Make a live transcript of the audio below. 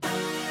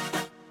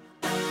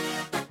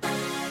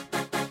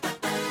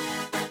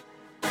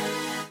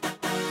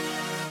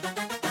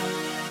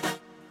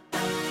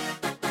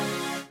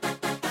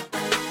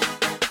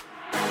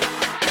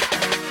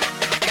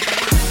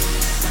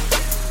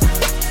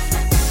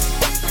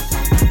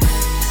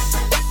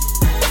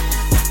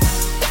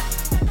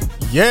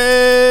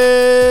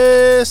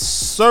Yes,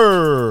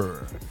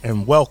 sir.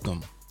 And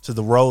welcome to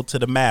the Road to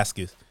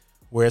Damascus,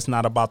 where it's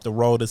not about the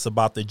road, it's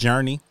about the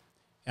journey.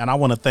 And I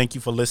want to thank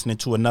you for listening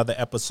to another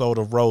episode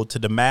of Road to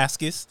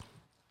Damascus.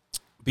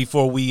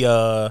 Before we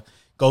go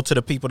to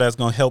the people that's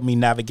going to help me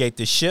navigate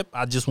the ship,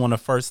 I just want to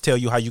first tell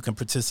you how you can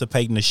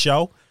participate in the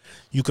show.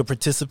 You can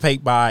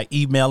participate by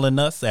emailing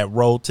us at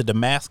Road to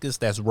Damascus.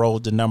 That's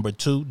road to number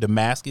 2,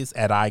 Damascus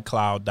at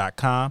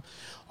iCloud.com.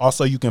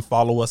 Also, you can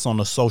follow us on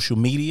the social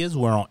medias.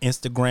 We're on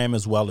Instagram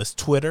as well as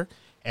Twitter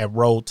at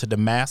Road to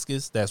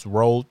Damascus. That's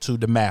Road to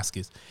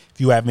Damascus. If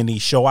you have any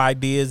show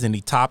ideas,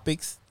 any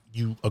topics,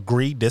 you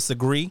agree,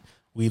 disagree,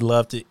 we'd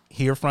love to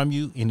hear from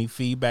you, any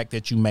feedback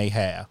that you may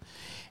have.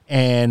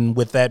 And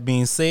with that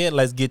being said,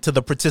 let's get to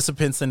the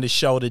participants in the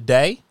show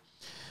today.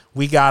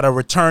 We got a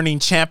returning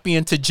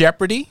champion to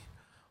Jeopardy,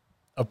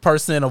 a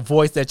person, a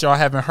voice that y'all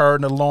haven't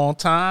heard in a long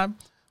time,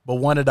 but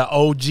one of the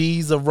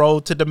OGs of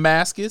Road to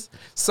Damascus.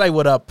 Say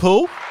what up,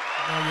 Pooh.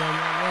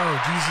 Yo,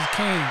 Jesus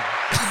King.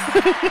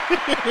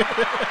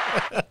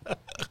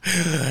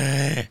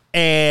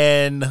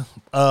 And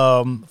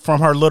from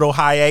her little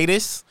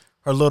hiatus,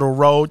 her little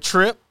road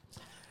trip,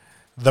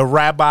 the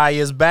Rabbi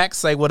is back.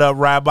 Say what up,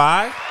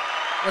 Rabbi.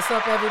 What's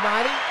up,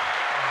 everybody?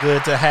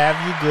 Good to have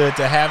you. Good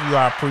to have you.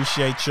 I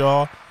appreciate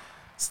y'all.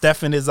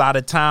 Stephen is out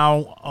of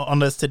town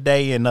on us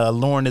today, and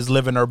Lauren is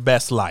living her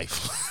best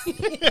life.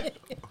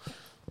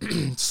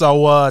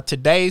 So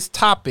today's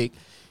topic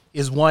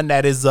is one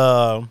that is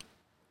going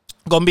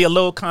to be a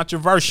little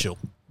controversial,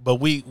 but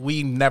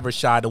we never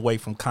shied away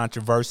from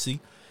controversy.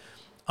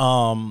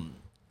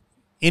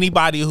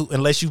 Anybody who,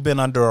 unless you've been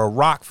under a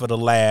rock for the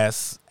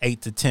last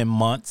 8 to 10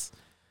 months,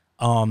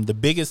 the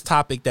biggest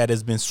topic that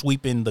has been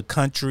sweeping the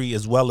country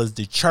as well as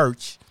the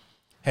church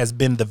has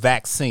been the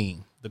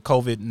vaccine, the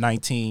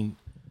COVID-19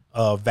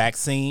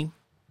 vaccine.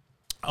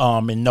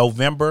 In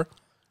November,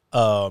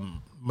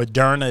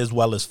 Moderna as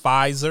well as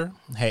Pfizer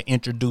had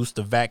introduced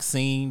a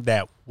vaccine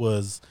that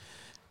was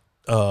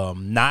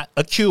not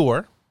a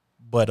cure,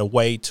 but a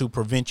way to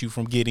prevent you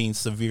from getting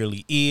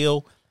severely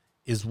ill,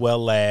 as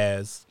well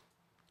as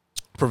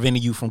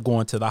preventing you from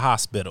going to the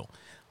hospital.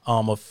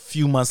 A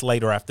few months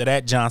later after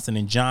that,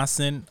 Johnson &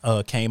 Johnson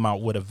came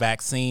out with a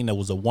vaccine. It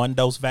was a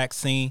 1-dose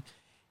vaccine.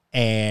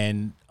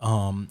 And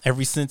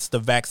ever since the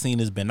vaccine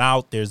has been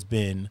out, there's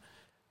been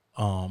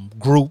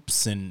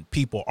groups and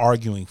people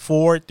arguing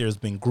for it. There's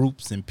been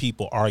groups and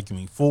people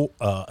arguing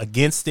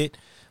against it.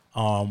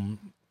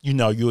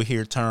 You'll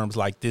hear terms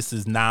like this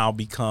has now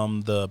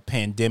become the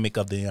pandemic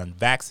of the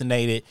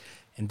unvaccinated.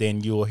 And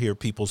then you'll hear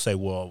people say,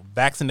 well,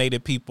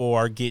 vaccinated people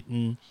are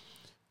getting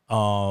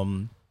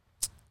COVID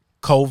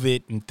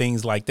and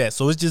things like that.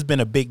 So it's just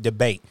been a big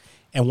debate.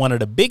 And one of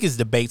the biggest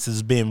debates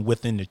has been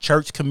within the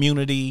church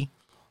community.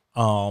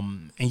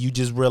 And you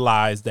just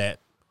realize that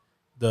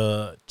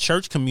the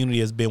church community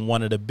has been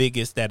one of the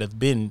biggest that have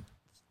been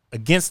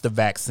against the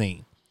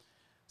vaccine.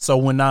 So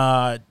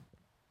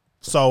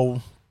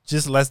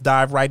just let's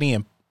dive right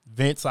in.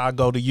 Vince, I'll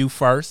go to you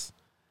first.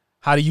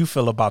 How do you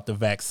feel about the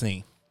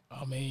vaccine?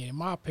 Oh, man, in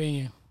my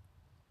opinion,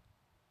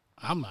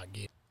 I'm not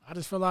getting it. I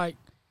just feel like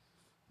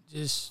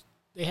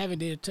they haven't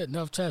did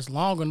enough tests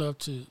long enough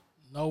to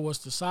know what's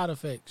the side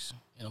effects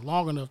in a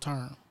long enough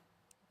term.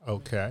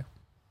 Okay.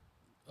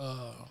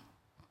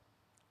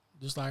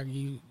 Just like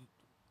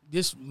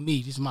this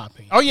is my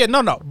opinion. Oh, yeah,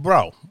 no,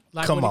 bro.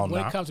 Like Come when on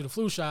when now. it comes to the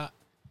flu shot,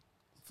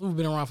 flu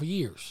been around for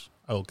years.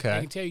 I Okay.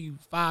 can tell you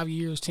 5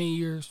 years, 10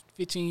 years,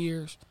 15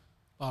 years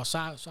about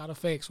side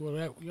effects,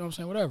 whatever. You know what I'm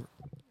saying? Whatever.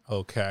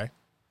 Okay.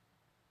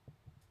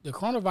 The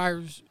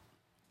coronavirus,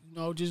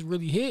 just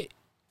really hit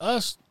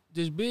us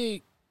this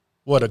big.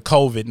 Well, the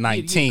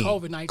COVID-19. Yeah,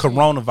 COVID-19.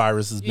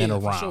 Coronavirus has been Yeah,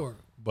 around. for sure.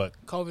 But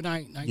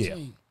COVID-19. Yeah.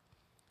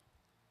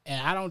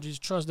 And I don't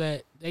just trust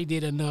that they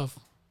did enough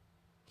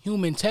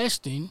human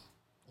testing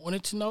on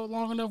it to know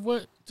long enough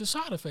what the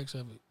side effects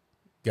of it.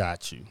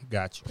 Got you.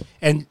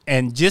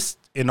 And just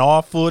in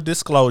all full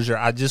disclosure,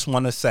 I just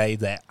want to say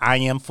that I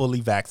am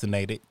fully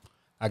vaccinated.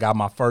 I got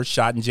my first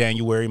shot in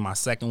January, my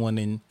second one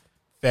in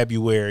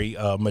February,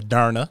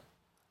 Moderna.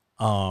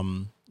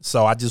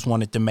 So I just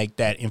wanted to make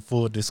that in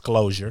full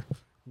disclosure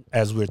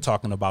as we're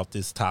talking about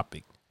this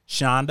topic.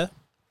 Shonda?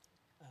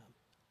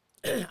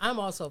 I'm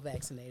also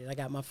vaccinated. I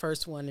got my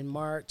first one in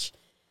March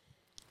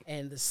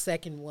and the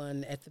second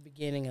one at the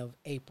beginning of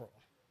April.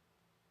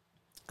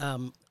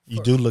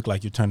 You do look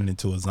like you're turning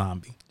into a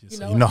zombie. Just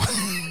so you know.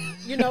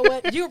 You know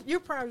what? You're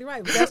probably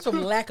right. But that's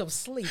from lack of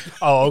sleep.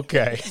 Oh,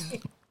 okay.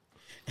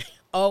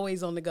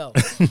 Always on the go.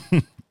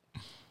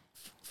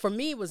 For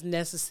me, it was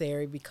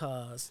necessary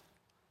because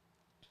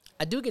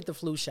I do get the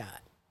flu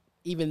shot,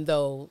 even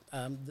though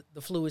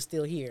the flu is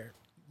still here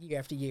year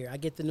after year. I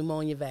get the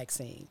pneumonia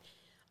vaccine.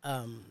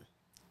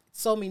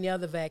 So many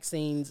other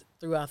vaccines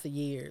throughout the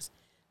years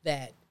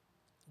that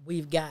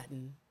we've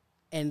gotten,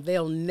 and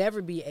they'll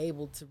never be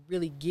able to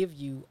really give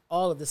you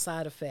all of the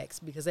side effects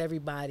because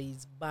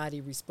everybody's body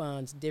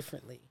responds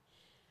differently.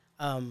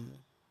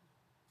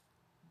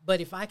 But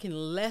if I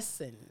can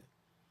lessen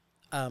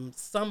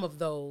some of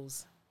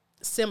those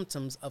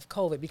symptoms of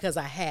COVID because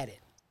I had it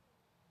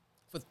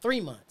for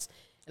 3 months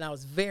and I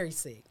was very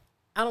sick.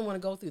 I don't want to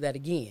go through that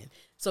again.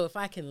 So if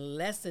I can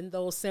lessen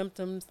those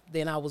symptoms,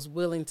 then I was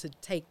willing to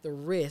take the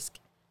risk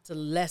to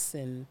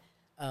lessen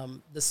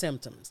the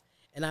symptoms.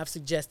 And I've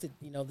suggested,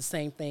 the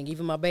same thing.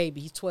 Even my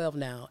baby, he's 12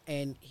 now,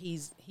 and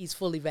he's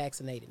fully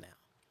vaccinated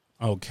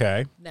now.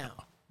 Okay. Now,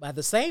 by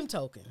the same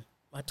token,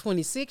 my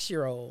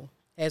 26-year-old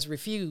has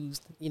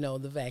refused,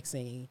 the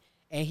vaccine,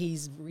 and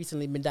he's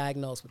recently been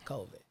diagnosed with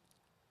COVID.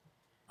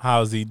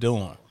 How's he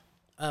doing?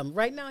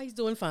 Right now, he's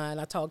doing fine.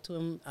 I talk to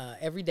him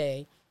every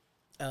day.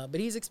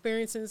 But he's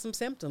experiencing some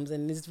symptoms,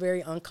 and it's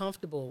very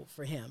uncomfortable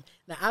for him.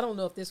 Now, I don't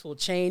know if this will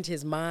change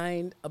his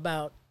mind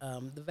about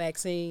the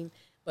vaccine,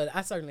 but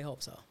I certainly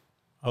hope so.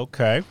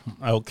 Okay.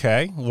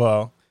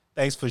 Well,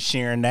 thanks for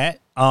sharing that.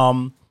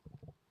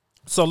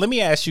 So let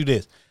me ask you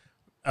this,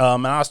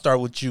 and I'll start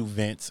with you,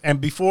 Vince. And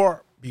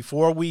before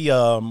we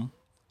go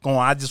on,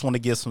 I just want to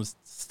give some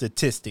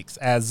statistics.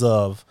 As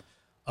of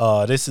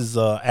 2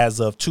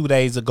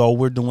 days ago,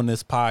 we're doing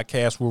this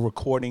podcast. We're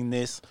recording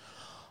this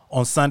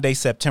on Sunday,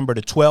 September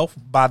the 12th.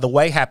 By the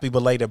way, happy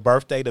belated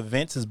birthday to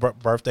Vince. His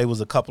birthday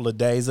was a couple of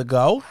days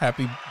ago.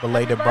 Happy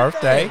belated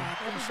birthday.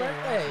 Happy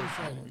birthday.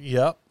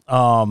 Yep.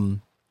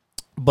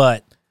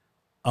 But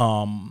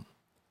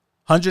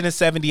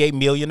 178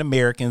 million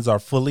Americans are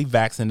fully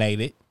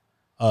vaccinated.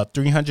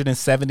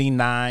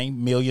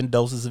 379 million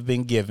doses have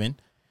been given.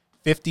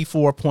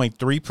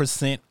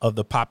 54.3% of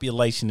the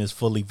population is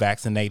fully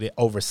vaccinated.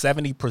 Over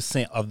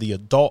 70% of the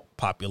adult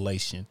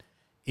population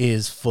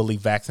is fully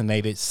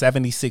vaccinated.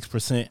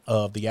 76%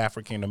 of the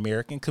African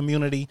American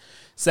community,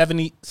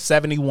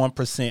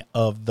 71%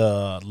 of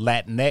the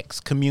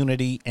Latinx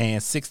community,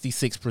 and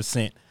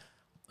 66%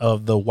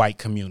 of the white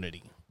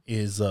community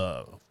is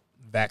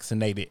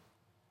vaccinated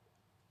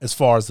as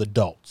far as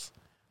adults.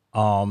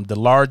 The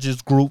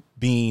largest group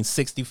being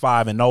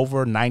 65 and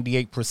over,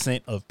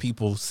 98% of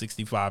people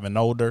 65 and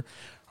older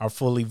are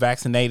fully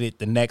vaccinated.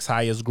 The next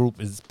highest group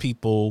is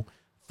people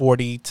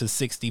 40 to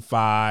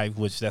 65,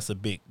 which that's a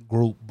big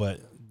group,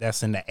 but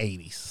that's in the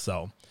 80s.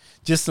 So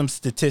just some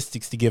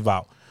statistics to give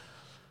out.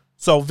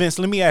 So, Vince,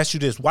 let me ask you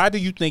this. Why do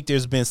you think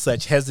there's been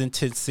such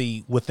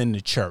hesitancy within the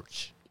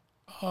church?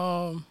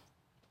 In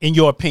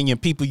your opinion,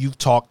 people you've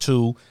talked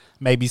to,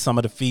 maybe some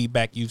of the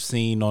feedback you've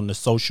seen on the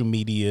social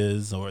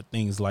medias or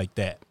things like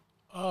that.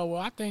 Well,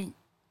 I think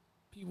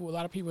a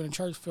lot of people in the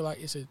church feel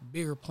like it's a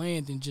bigger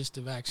plan than just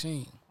the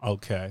vaccine.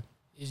 Okay.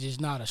 It's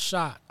just not a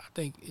shot. I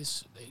think they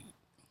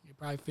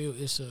probably feel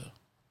it's a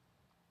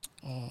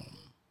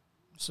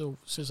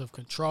sense of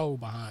control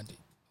behind it.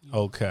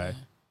 Okay.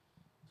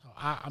 So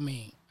I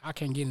mean, I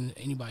can't get in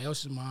anybody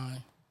else's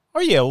mind. Oh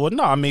yeah, well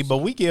no, I mean, but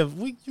we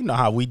you know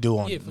how we do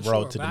on the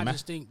road to the I match.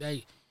 just think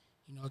they,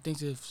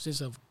 think of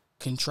sense of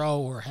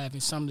control or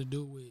having something to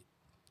do with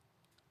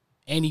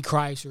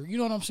Antichrist or you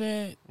know what I'm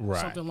saying,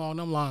 right? Something along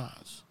them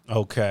lines.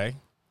 Okay.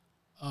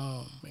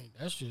 I mean,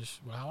 that's just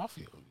how I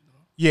feel.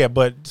 Yeah,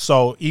 but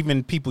so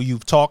even people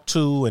you've talked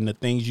to and the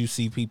things you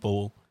see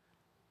people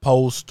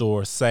post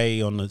or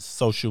say on the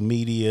social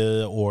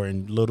media or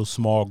in little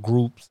small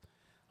groups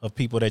of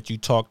people that you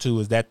talk to,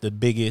 is that the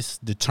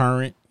biggest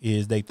deterrent?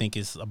 Is they think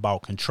it's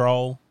about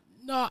control?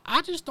 No,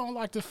 I just don't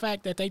like the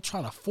fact that they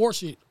trying to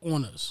force it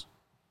on us.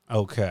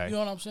 Okay. You know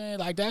what I'm saying?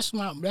 Like that's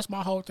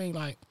my whole thing.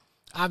 Like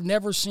I've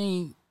never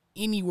seen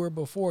anywhere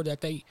before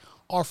that they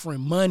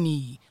offering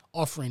money,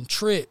 offering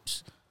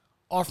trips,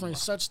 offering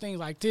such things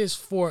like this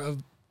for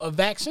a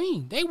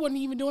vaccine. They wasn't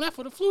even doing that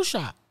for the flu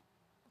shot.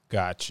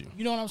 Got you.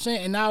 You know what I'm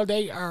saying? And now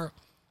they are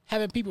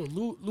having people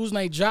losing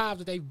their jobs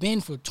that they've been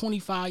for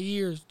 25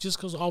 years just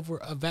because over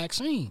a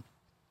vaccine.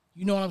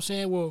 You know what I'm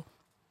saying? Well,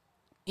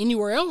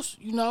 anywhere else,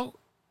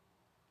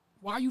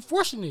 why are you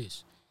forcing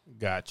this?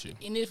 Got you.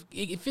 And if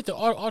it's the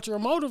ulterior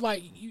motive,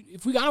 like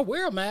if we gotta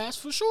wear a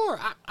mask for sure,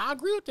 I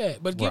agree with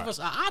that. But give us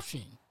an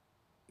option.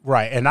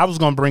 Right, and I was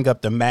gonna bring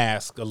up the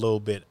mask a little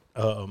bit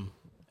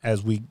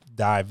as we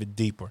dive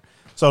deeper.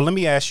 So let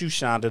me ask you,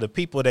 Shonda, the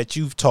people that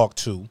you've talked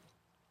to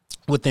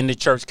within the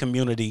church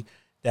community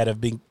that have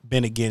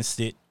been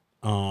against it,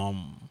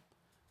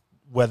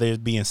 whether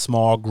it be in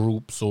small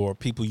groups or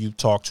people you've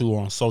talked to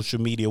on social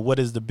media, what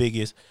is the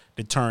biggest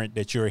deterrent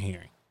that you're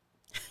hearing?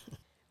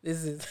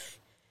 This is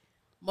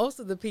most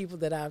of the people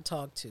that I've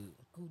talked to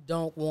who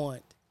don't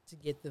want to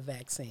get the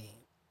vaccine.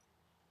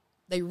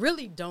 They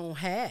really don't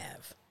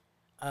have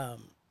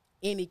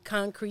any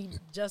concrete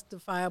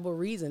justifiable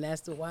reason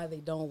as to why they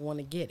don't want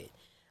to get it.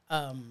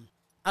 I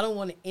don't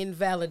want to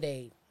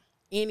invalidate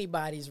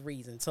anybody's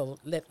reason, so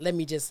let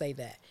me just say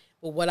that.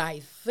 But what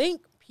I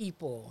think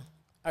people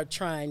are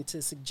trying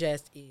to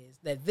suggest is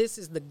that this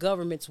is the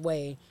government's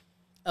way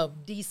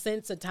of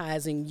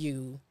desensitizing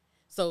you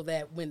so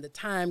that when the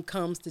time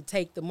comes to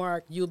take the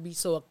mark, you'll be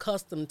so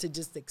accustomed to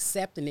just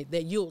accepting it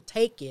that you'll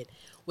take it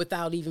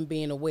without even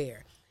being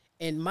aware.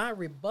 And my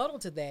rebuttal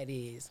to that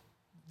is,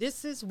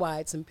 this is why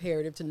it's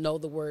imperative to know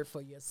the word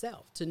for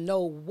yourself, to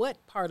know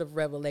what part of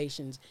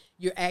Revelations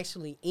you're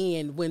actually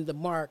in when the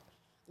mark,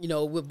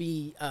 will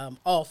be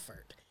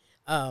offered.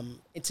 And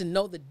to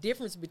know the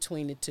difference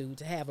between the two,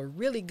 to have a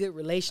really good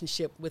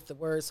relationship with the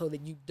word so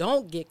that you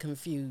don't get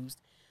confused,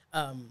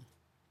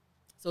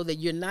 so that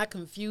you're not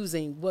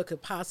confusing what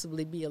could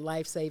possibly be a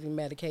life-saving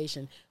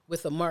medication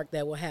with a mark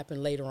that will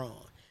happen later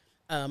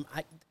on.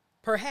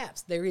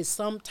 Perhaps there is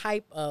some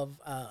type of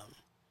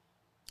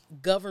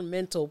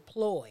governmental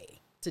ploy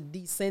to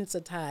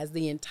desensitize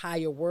the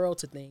entire world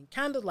to things,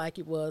 kind of like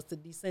it was to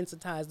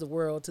desensitize the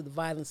world to the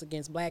violence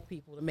against black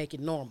people to make it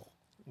normal.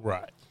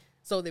 Right.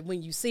 So that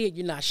when you see it,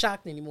 you're not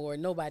shocked anymore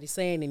and nobody's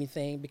saying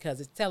anything because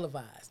it's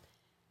televised.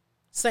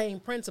 Same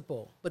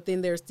principle. But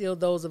then there's still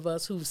those of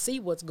us who see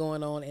what's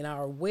going on and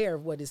are aware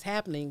of what is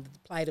happening, the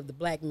plight of the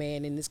black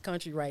man in this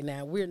country right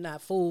now. We're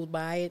not fooled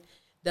by it.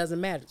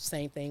 Doesn't matter.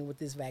 Same thing with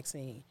this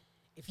vaccine.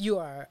 If you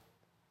are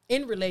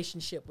in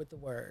relationship with the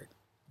word,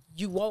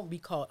 you won't be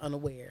caught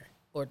unaware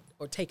or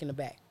taken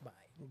aback by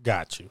it.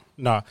 Got you.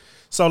 No.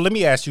 So let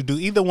me ask you, do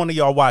either one of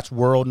y'all watch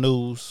World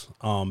News,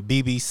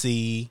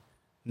 BBC,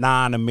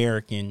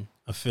 non-American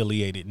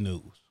affiliated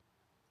news?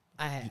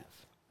 I have.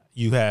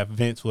 You have.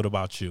 Vince, what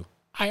about you?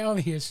 I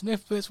only hear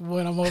snippets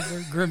when I'm over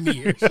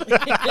Grimier's.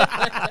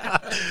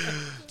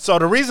 So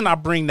the reason I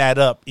bring that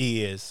up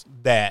is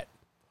that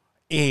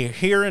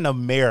here in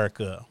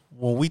America,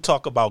 when we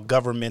talk about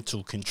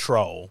governmental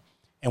control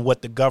and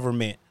what the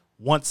government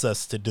wants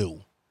us to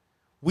do,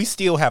 we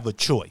still have a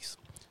choice.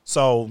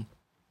 So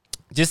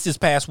just this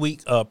past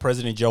week,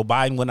 President Joe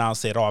Biden went out and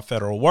said all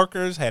federal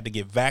workers had to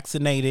get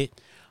vaccinated.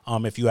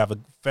 If you have a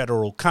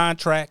federal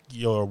contract,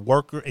 your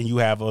worker, and you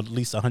have at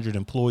least 100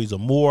 employees or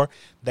more,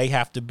 they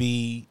have to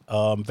be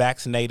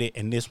vaccinated,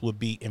 and this would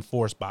be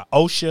enforced by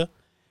OSHA.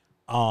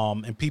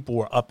 And people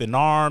were up in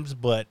arms,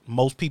 but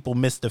most people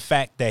missed the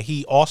fact that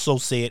he also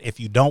said if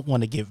you don't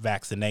want to get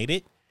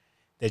vaccinated,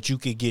 that you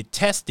could get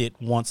tested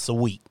once a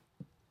week.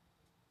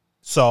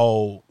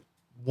 So,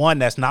 one,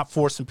 that's not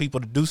forcing people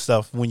to do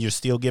stuff when you're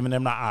still giving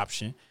them the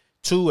option.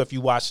 Two, if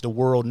you watch the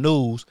world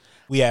news,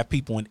 we have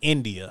people in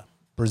India,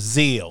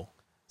 Brazil,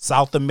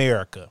 South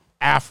America,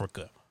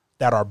 Africa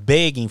that are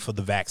begging for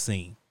the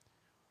vaccine.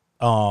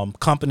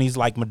 Companies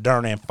like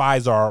Moderna and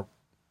Pfizer are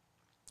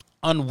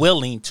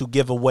unwilling to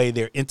give away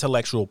their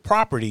intellectual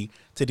property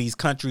to these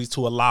countries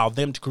to allow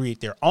them to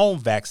create their own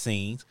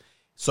vaccines.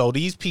 So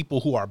these people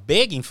who are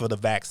begging for the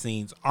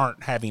vaccines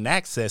aren't having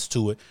access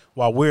to it,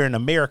 while we're in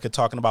America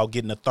talking about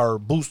getting a third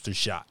booster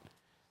shot.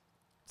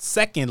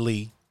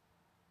 Secondly,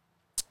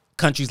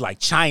 countries like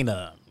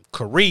China,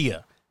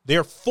 Korea,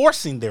 they're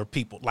forcing their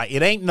people. Like,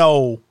 it ain't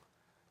no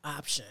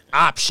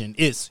option.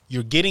 It's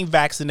you're getting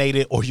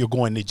vaccinated or you're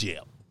going to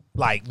jail.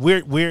 Like,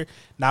 we're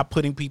not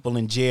putting people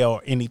in jail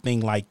or anything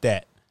like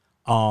that.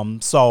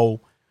 And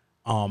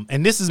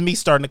this is me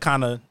starting to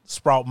kind of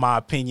sprout my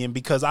opinion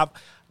because I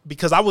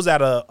was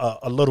at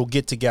a little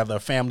get together, a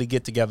family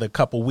get together a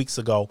couple weeks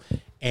ago,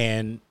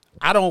 and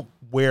I don't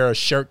wear a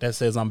shirt that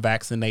says I'm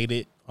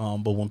vaccinated.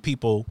 But when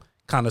people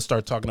kind of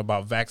start talking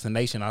about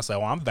vaccination, I say,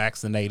 well, I'm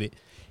vaccinated.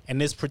 And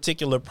this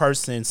particular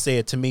person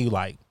said to me,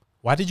 like,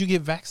 why did you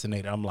get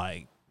vaccinated? I'm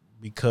like,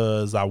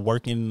 because I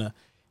work in the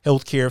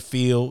healthcare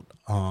field.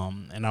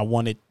 And I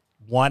wanted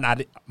one,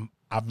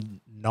 I've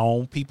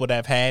known people that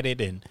have had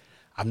it, and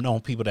I've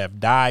known people that have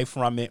died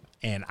from it.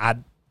 And I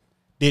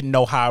didn't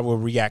know how I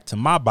would react to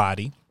my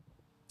body.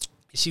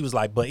 She was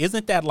like, but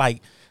isn't that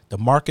like the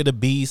mark of the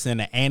beast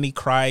and the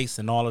Antichrist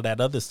and all of that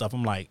other stuff?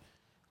 I'm like,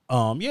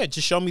 yeah,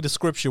 just show me the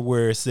scripture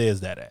where it says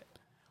that at.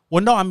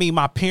 Well, no, I mean,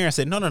 my parents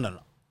said, no.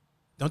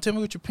 Don't tell me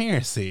what your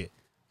parents said.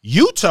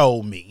 You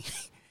told me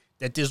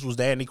that this was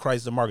the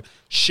Antichrist, the mark.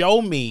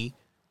 Show me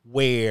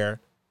where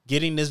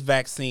getting this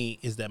vaccine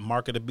is that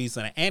mark of the beast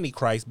and the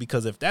Antichrist,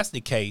 because if that's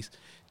the case,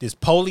 this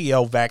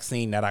polio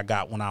vaccine that I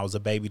got when I was a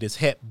baby, this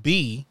Hep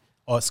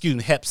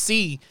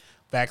C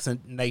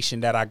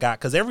vaccination that I got,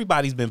 because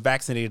everybody's been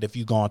vaccinated if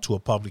you go into a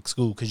public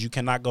school, because you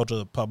cannot go to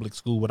a public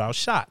school without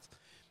shots.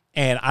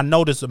 And I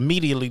noticed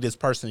immediately this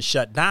person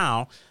shut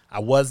down. I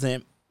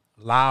wasn't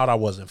loud. I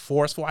wasn't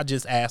forceful. I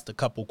just asked a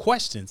couple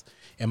questions.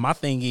 And my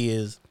thing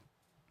is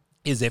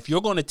if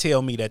you're going to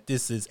tell me that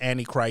this is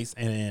Antichrist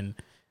and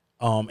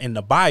in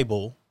the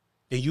Bible,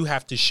 then you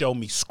have to show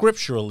me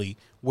scripturally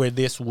where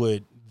this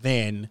would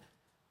then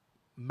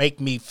make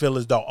me feel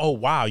as though, oh,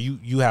 wow,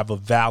 you have a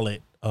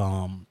valid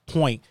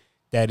point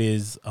that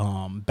is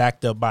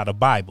backed up by the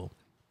Bible.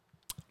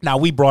 Now,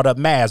 we brought up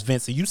masks.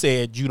 Vincent, you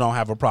said you don't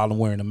have a problem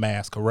wearing a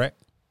mask, correct?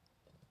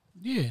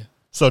 Yeah.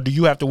 So do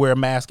you have to wear a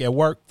mask at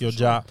work, your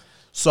job?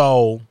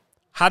 So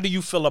how do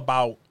you feel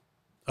about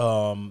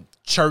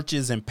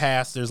churches and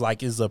pastors?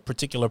 Like, is a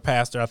particular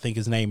pastor, I think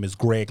his name is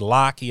Greg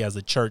Locke. He has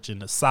a church in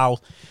the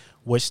South.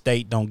 Which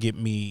state, don't get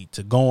me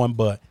to going,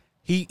 but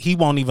he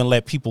won't even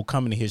let people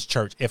come into his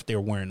church if they're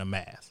wearing a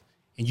mask.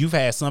 And you've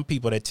had some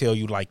people that tell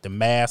you, like, the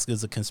mask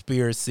is a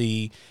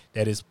conspiracy,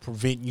 that is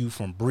preventing you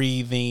from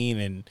breathing,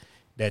 and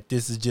that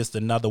this is just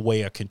another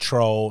way of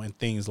control and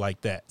things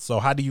like that. So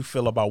how do you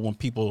feel about when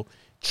people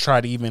try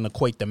to even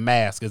equate the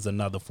mask as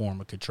another form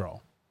of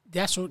control?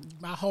 That's what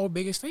my whole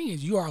biggest thing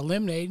is. You are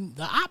eliminating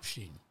the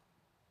option.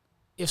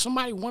 if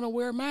somebody want to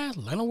wear a mask,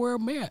 let them wear a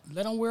mask.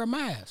 Let them wear a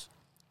mask.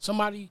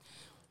 Somebody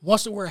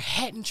wants to wear a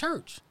hat in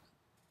church.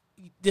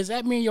 Does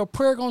that mean your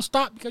prayer gonna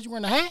stop because you're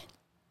wearing a hat?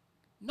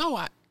 No,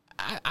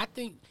 I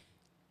think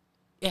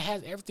it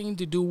has everything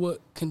to do with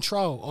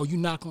control. Oh, you're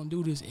not gonna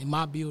do this in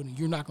my building.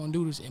 You're not gonna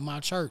do this in my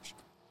church.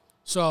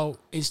 So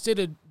instead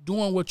of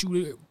doing what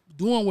you're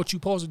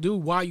supposed to do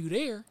while you're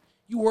there,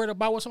 you worried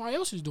about what somebody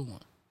else is doing.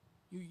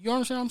 You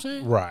understand what I'm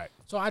saying? Right.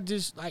 So I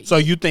just like. So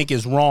you think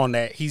it's wrong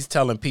that he's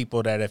telling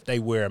people that if they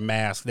wear a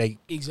mask, they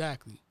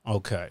exactly.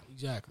 Okay.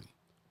 Exactly.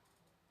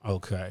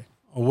 Okay.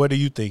 What do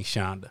you think,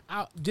 Shonda?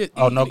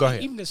 Go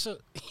ahead. Even the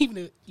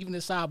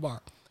sidebar.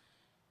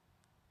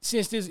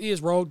 Since this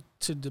is Road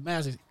to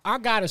Damascus, our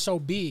God is so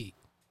big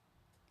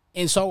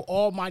and so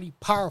almighty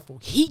powerful.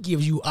 He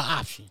gives you an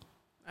option.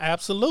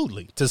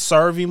 Absolutely. To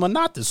serve him or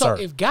not to serve.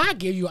 So if God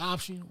gives you an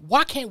option,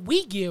 why can't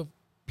we give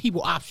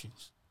people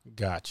options?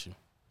 Got you.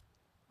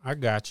 I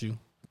got you.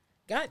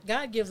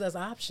 God gives us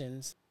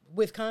options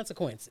with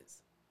consequences.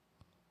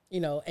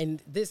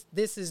 And this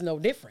is no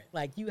different.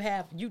 Like you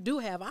do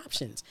have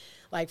options.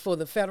 Like for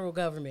the federal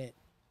government,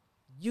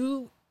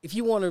 if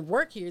you want to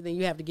work here, then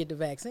you have to get the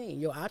vaccine.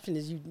 Your option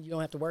is you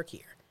don't have to work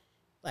here.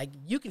 Like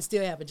you can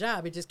still have a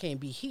job, it just can't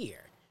be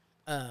here.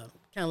 Kind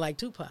of like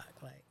Tupac.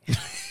 Like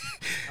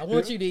I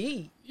want you to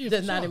eat,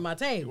 just not in my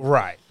table.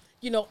 Right.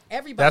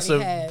 Everybody has.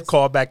 That's a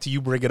callback to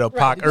you bringing up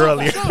Pac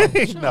earlier. Sure.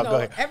 No, go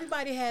ahead.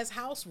 Everybody has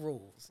house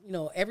rules.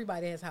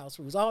 Everybody has house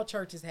rules. All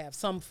churches have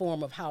some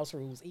form of house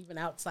rules, even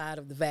outside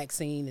of the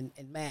vaccine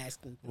and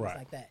masks and things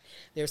like that.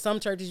 There are some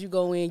churches you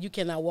go in, you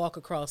cannot walk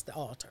across the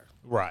altar.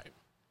 Right.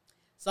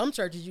 Some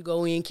churches you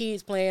go in,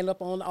 kids playing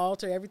up on the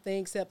altar,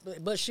 everything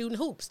but shooting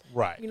hoops.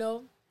 Right.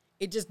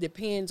 It just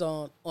depends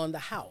on the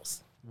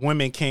house.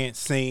 Women can't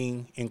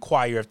sing in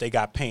choir if they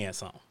got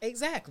pants on.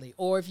 Exactly.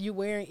 Or if you're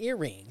wearing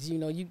earrings,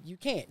 you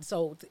can't.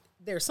 So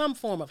there's some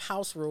form of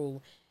house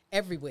rule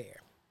everywhere.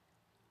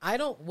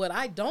 What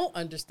I don't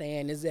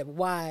understand is that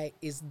why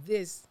is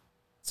this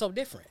so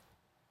different?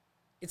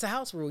 It's a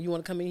house rule. You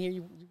want to come in here,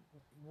 you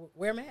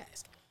wear a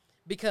mask.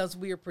 Because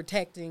we are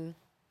protecting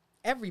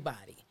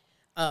everybody.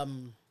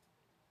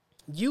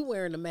 You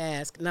wearing a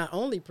mask not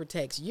only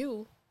protects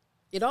you,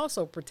 it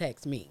also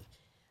protects me.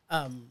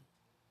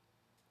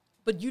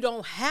 But you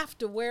don't have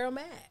to wear a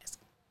mask,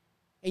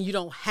 and you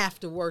don't have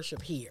to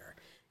worship here.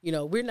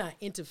 We're not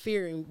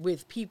interfering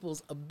with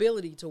people's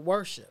ability to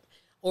worship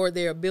or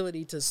their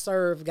ability to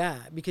serve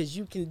God, because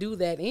you can do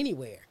that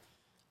anywhere.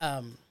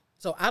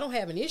 So I don't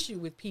have an issue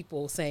with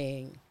people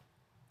saying,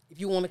 if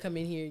you want to come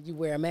in here, you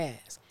wear a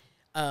mask.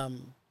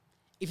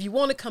 If you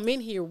want to come in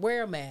here,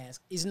 wear a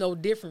mask is no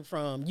different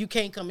from you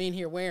can't come in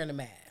here wearing a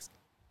mask.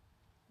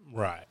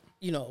 Right.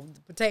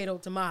 Potato,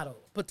 tomato,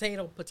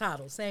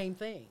 potato, same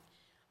thing.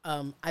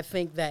 I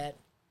think that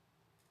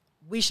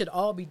we should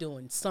all be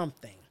doing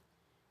something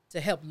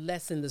to help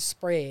lessen the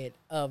spread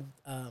of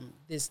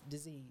this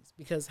disease,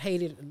 because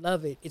hate it,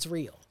 love it, it's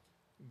real.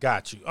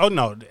 Got you. Oh,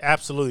 no,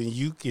 absolutely.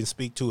 You can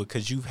speak to it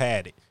because you've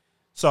had it.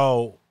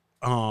 So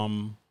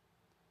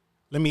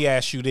let me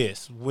ask you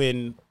this.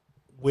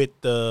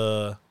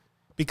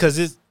 Because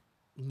it's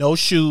no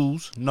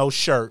shoes, no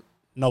shirt,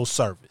 no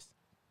service.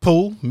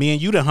 Pooh, me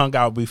and you done hung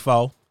out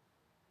before.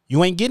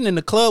 You ain't getting in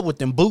the club with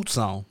them boots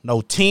on. No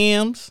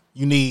Timbs.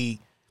 You need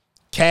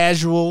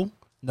casual,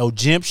 no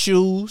gym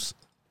shoes.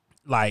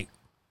 Like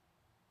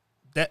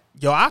that,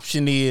 your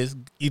option is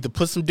either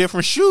put some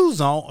different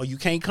shoes on or you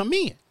can't come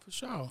in. For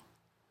sure.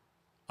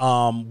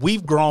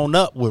 We've grown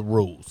up with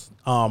rules.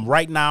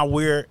 Right now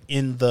we're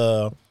in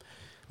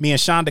me and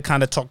Shonda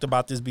kind of talked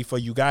about this before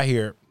you got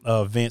here,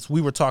 Vince.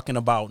 We were talking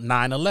about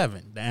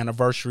 9/11. The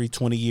anniversary,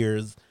 20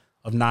 years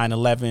of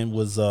 9/11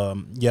 was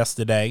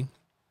yesterday.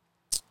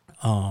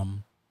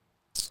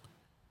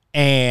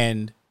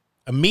 And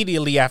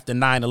immediately after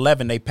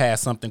 9/11, they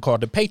passed something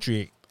called the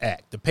Patriot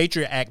Act. The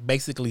Patriot Act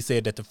basically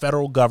said that the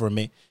federal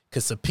government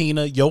could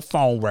subpoena your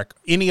phone record,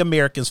 any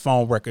American's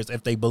phone records,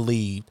 if they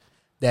believed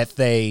that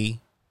they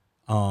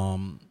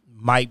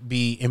might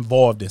be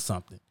involved in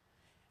something.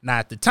 Now,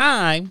 at the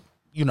time,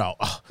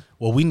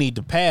 we need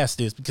to pass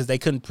this because they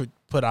couldn't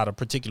put out a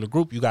particular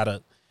group. You got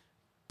to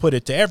put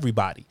it to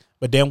everybody.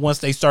 But then once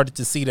they started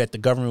to see that the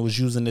government was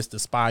using this to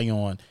spy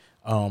on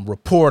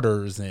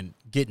reporters and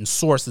getting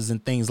sources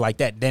and things like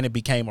that, then it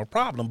became a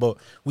problem. But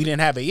we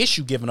didn't have an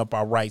issue giving up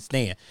our rights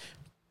then.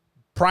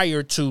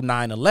 Prior to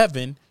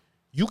 9/11,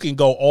 you can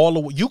go all the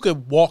way. You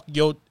could walk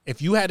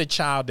if you had a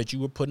child that you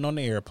were putting on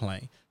the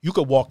airplane, you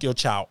could walk your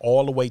child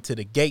all the way to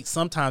the gate.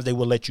 Sometimes they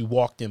will let you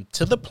walk them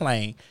to the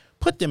plane,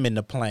 put them in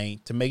the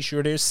plane to make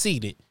sure they're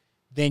seated.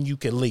 Then you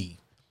can leave.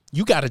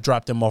 You got to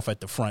drop them off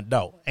at the front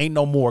door. Ain't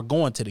no more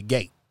going to the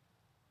gate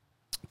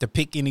to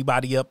pick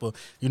anybody up, or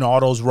all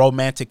those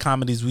romantic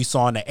comedies we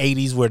saw in the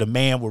 80s where the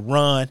man would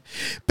run,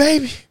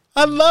 baby,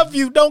 I love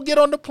you, don't get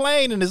on the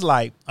plane. And it's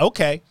like,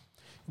 okay,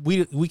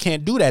 we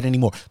can't do that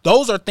anymore.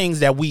 Those are things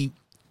that we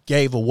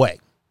gave away,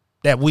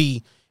 that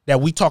we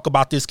talk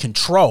about this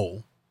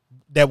control,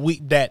 that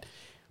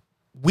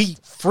we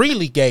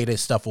freely gave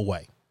this stuff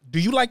away. Do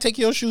you like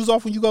taking your shoes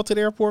off when you go to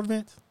the airport,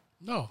 Vince?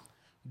 No.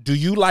 Do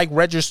you like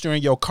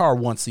registering your car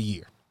once a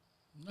year?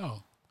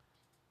 No.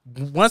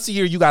 Once a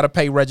year, you got to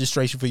pay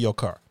registration for your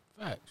car.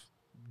 Facts.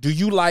 Do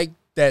you like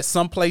that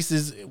some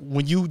places,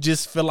 when you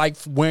just feel like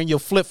wearing your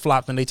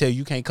flip-flops and they tell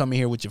you can't come in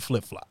here with your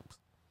flip-flops?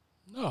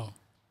 No.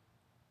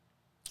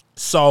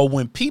 So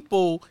when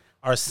people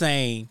are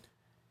saying,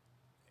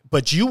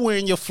 but you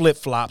wearing your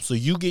flip-flops or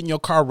you getting your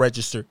car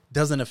registered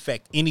doesn't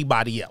affect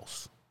anybody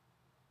else.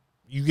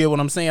 You get what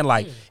I'm saying?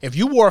 Like, if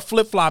you wore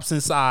flip-flops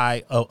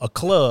inside a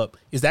club,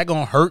 is that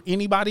going to hurt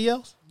anybody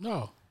else?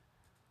 No.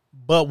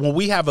 But when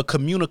we have a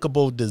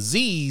communicable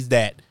disease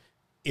that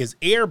is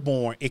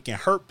airborne, it can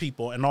hurt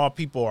people. And all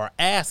people are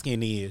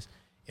asking is,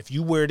 if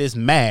you wear this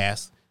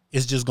mask,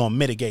 it's just going to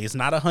mitigate. It's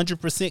not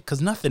 100%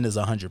 because nothing is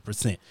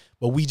 100%.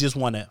 But we just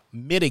want to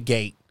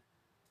mitigate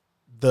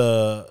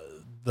the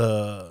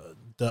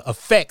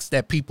effects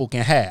that people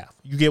can have.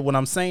 You get what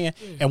I'm saying?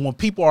 And when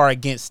people are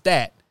against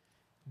that,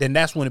 then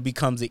that's when it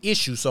becomes an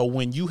issue. So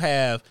when you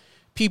have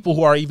people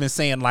who are even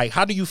saying, like,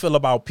 how do you feel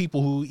about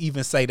people who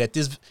even say that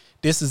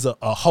this is a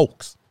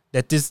hoax,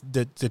 that the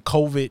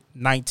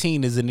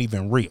COVID-19 isn't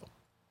even real?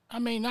 I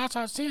mean, 9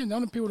 times 10, the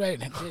only people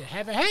that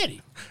haven't had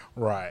it.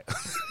 Right.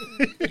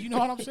 You know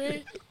what I'm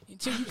saying?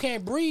 Until you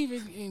can't breathe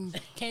and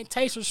can't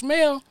taste or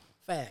smell.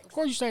 Facts. Of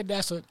course, you say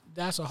that's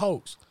a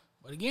hoax.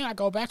 But again, I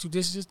go back to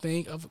this is a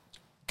thing of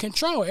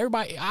control.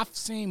 Everybody, I've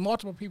seen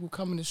multiple people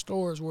come into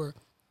stores where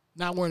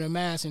not wearing a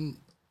mask and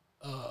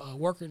a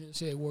worker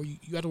said, well, you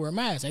have to wear a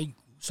mask. They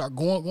start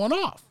going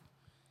off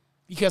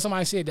because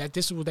somebody said that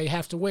this is what they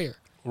have to wear.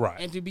 Right.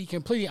 And to be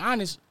completely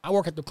honest, I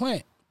work at the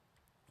plant.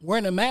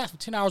 Wearing a mask for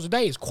 10 hours a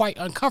day is quite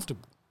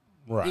uncomfortable.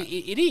 Right.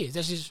 It is.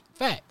 That's just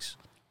facts.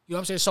 You know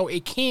what I'm saying? So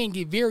it can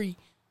get very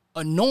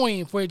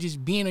annoying for it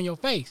just being on your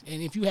face.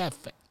 And if you have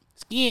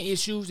skin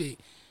issues, it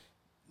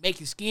make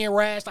your skin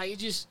rash. Like,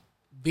 it's just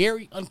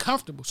very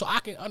uncomfortable. So I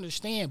can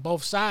understand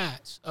both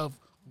sides of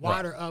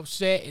why they're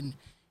upset and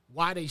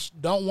why they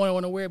don't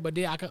want to wear it. But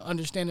then I can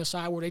understand the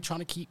side where they're trying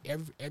to keep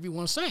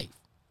everyone safe.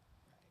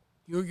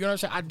 You know what I'm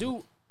saying? I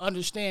do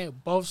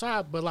understand both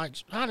sides. But like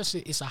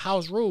honestly, it's a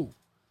house rule.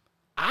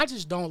 I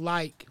just don't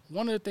like,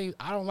 one of the things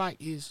I don't like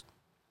is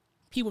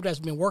people that's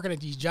been working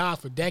at these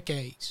jobs for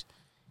decades.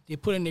 They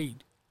put in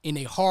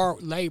their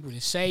hard labor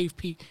to save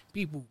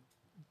people,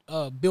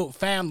 build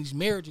families,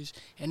 marriages,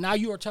 and now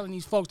you are telling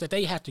these folks that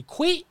they have to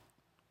quit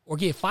or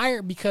get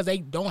fired because they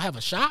don't have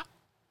a shop,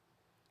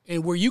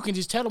 and where you can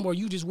just tell them, or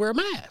you just wear a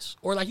mask,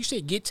 or like you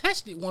said, get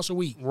tested once a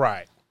week.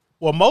 Right.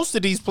 Well, most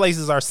of these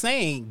places are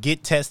saying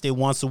get tested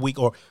once a week,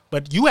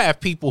 but you have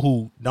people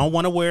who don't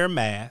want to wear a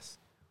mask,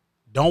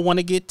 don't want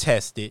to get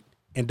tested,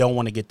 and don't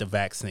want to get the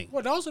vaccine.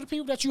 Well, those are the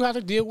people that you have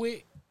to deal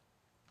with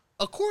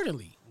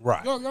accordingly.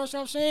 Right. You know what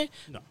I'm saying?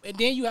 No. And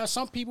then you have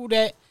some people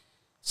that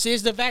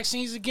says the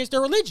vaccine is against their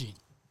religion.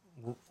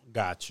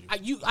 Got you.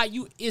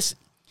 It's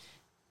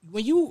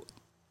when you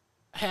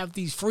have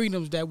these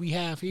freedoms that we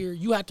have here,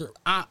 you have to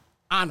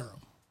honor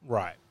them.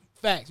 Right.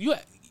 Facts.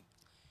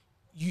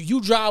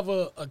 You drive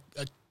a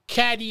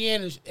Caddy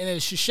and a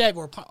Shishak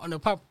or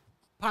a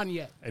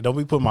Pontiac. Hey, don't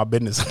be putting my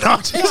business. No,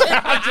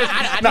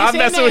 I'm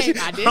messing with you.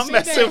 I'm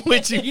messing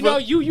with you. You know,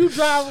 you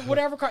drive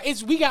whatever car.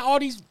 We got all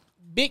these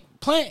big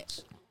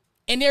plants,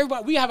 and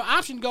everybody, we have an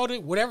option to go to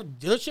whatever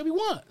dealership we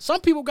want.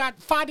 Some people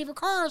got 5 different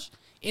cars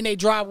in their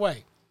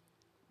driveway.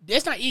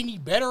 That's not any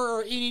better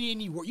or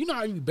any worse. You're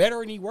not any better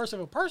or any worse of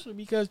a person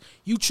because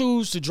you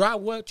choose to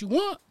drive what you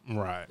want.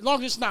 Right. As long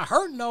as it's not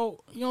hurting, no,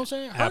 you know what I'm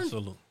saying?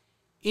 Absolutely.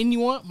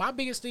 Anyone. My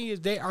biggest thing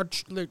is they are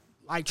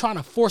like trying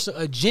to force an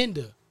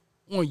agenda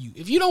on you.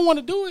 If you don't want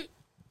to do it,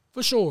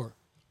 for sure.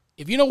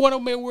 If you don't want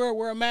to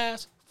wear a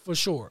mask, for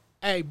sure.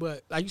 Hey,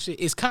 but like you said,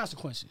 it's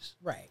consequences.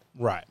 Right.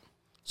 Right.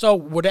 So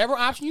whatever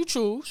option you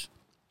choose,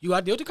 you got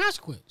to deal with the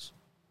consequence.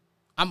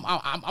 I'm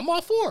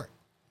all for it.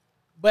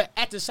 But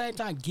at the same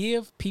time,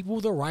 give people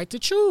the right to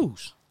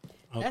choose.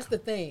 Okay. That's the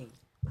thing.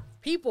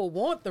 People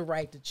want the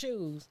right to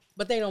choose,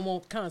 but they don't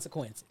want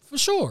consequences. For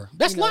sure.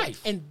 That's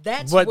life. And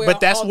that's where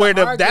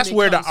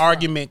the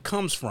argument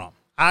comes from.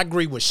 I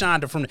agree with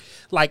Shonda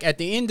like at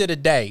the end of the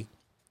day,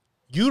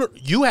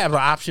 you have an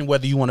option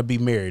whether you want to be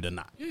married or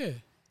not. Yeah.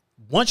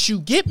 Once you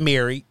get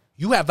married,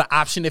 you have the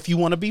option if you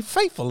want to be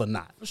faithful or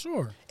not. For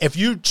sure. If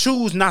you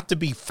choose not to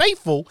be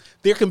faithful,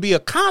 there can be a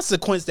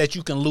consequence that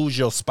you can lose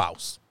your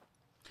spouse.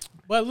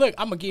 But look,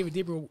 I'm gonna give it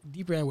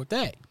deeper in with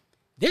that.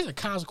 There's a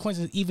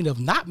consequences even of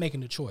not making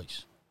the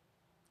choice.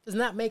 It's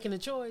not making a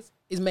choice.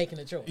 It's making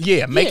a choice.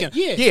 Yeah,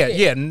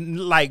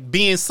 like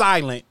being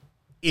silent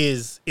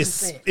is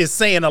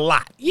saying a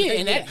lot. Yeah,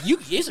 and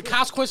it's a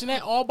consequence in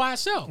that all by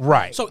itself.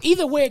 Right. So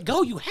either way it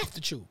go, you have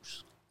to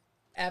choose.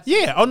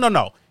 Absolutely. Yeah. Oh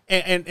no.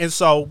 And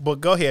so, but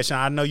go ahead, Sean.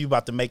 I know you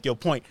about to make your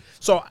point.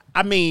 So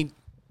I mean,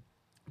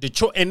 the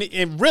choice,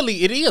 and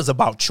really it is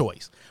about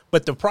choice.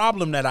 But the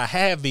problem that I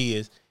have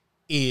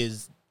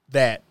is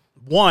that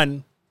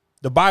one,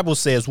 the Bible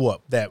says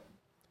what? That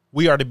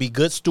we are to be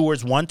good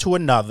stewards one to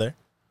another,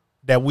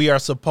 that we are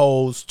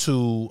supposed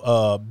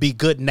to be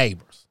good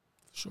neighbors.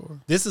 Sure.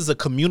 This is a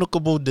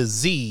communicable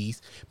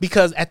disease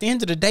because at the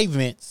end of the day,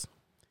 Vince,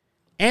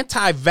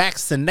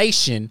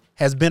 anti-vaccination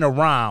has been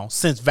around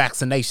since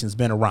vaccination's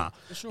been around.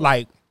 Sure.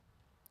 Like,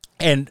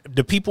 and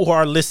the people who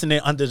are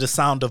listening under the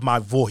sound of my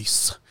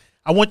voice,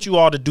 I want you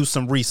all to do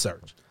some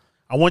research.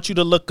 I want you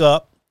to look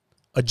up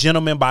a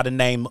gentleman by the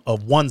name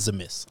of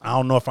Onesimus. I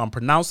don't know if I'm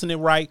pronouncing it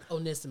right.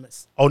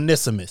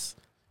 Onesimus.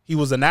 He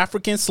was an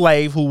African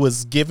slave who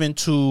was given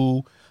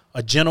to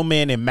a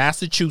gentleman in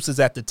Massachusetts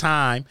at the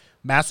time.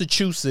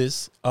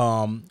 Massachusetts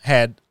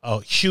had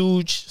a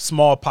huge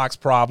smallpox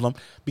problem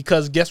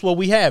because guess what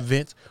we had,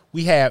 Vince?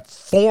 We had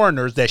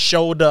foreigners that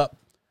showed up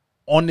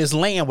on this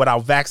land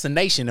without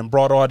vaccination and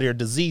brought all their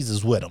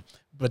diseases with them.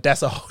 But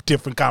that's a whole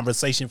different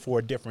conversation for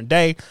a different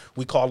day.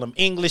 We call them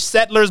English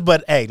settlers,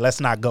 but hey, let's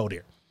not go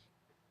there.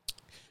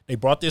 They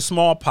brought this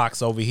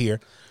smallpox over here.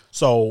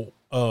 So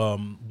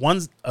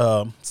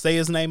say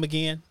his name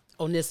again.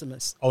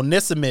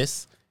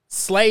 Onesimus,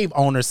 slave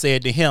owner,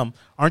 said to him,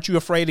 "Aren't you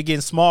afraid of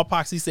getting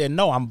smallpox?" He said,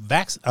 "No,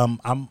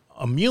 I'm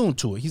immune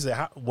to it." He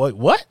said,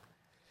 "What?"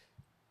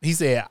 He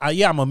said,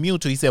 "Yeah, I'm immune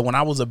to it." He said, "When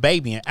I was a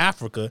baby in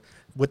Africa,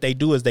 what they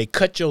do is they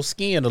cut your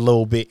skin a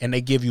little bit and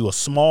they give you a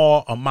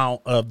small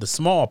amount of the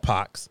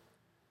smallpox,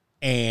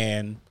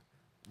 and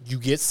you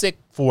get sick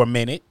for a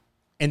minute,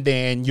 and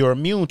then you're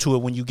immune to it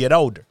when you get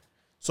older."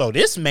 So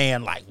this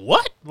man, like,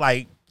 what?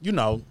 Like,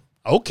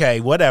 okay,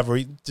 whatever.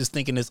 Just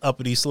thinking this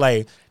uppity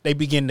slave. They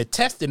begin to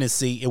test it and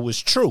see it was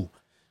true.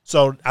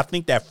 So I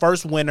think that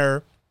first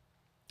winter,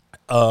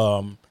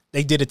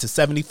 they did it to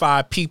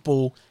 75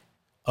 people.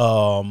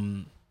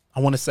 I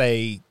want to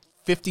say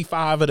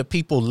 55 of the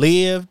people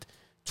lived,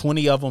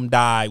 20 of them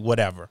died,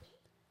 whatever.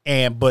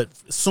 But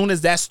as soon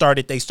as that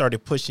started, they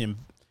started pushing,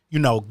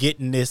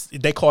 getting this,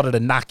 they called it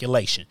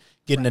inoculation,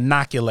 getting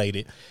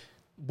inoculated.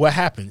 What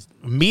happens?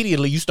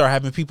 Immediately you start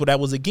having people that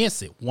was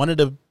against it. One of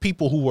the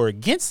people who were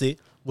against it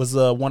was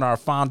one of our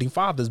founding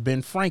fathers,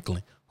 Ben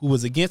Franklin, who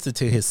was against it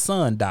till his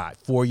son died,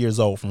 4 years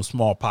old, from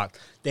smallpox.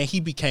 Then he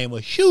became a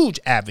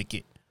huge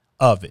advocate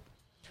of it.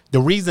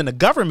 The reason the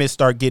government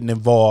started getting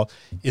involved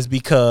is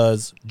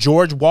because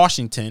George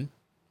Washington,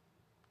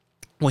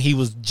 when he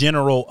was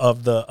general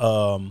of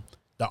the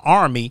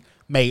army,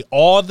 made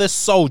all the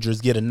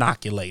soldiers get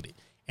inoculated.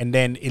 And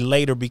then it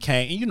later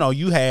became,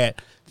 you had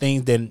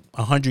things that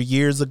 100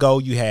 years ago,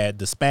 you had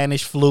the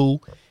Spanish flu,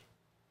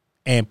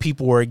 and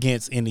people were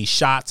against any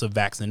shots of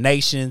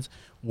vaccinations.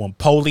 When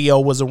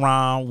polio was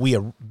around, we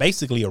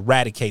basically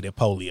eradicated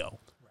polio.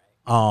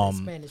 The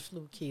Spanish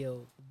flu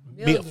killed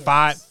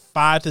millions.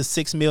 5 to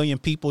 6 million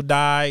people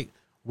died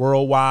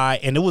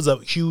worldwide, and it was a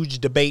huge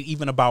debate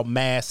even about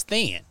masks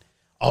then.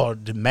 Oh,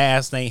 the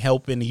mask ain't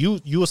helping.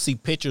 You'll see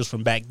pictures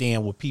from back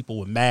then with people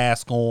with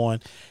masks on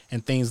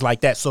and things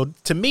like that. So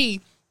to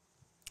me,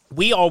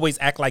 we always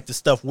act like the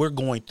stuff we're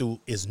going through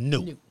is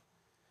new.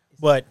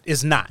 But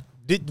it's not.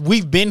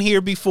 We've been here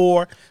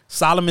before.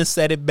 Solomon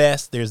said it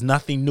best. There's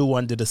nothing new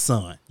under the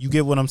sun. You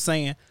get what I'm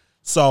saying?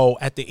 So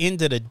at the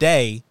end of the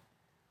day,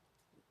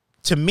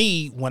 to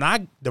me,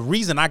 the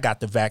reason I got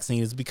the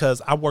vaccine is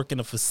because I work in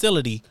a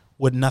facility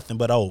with nothing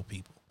but old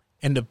people.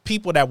 And the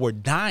people that were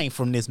dying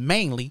from this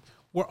mainly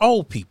were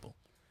old people.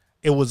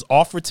 It was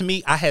offered to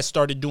me. I had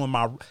started doing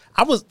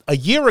a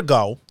year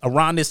ago,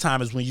 around this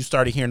time is when you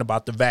started hearing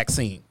about the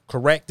vaccine,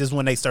 correct? This is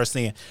when they start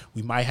saying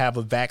we might have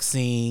a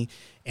vaccine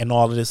and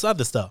all of this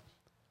other stuff.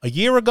 A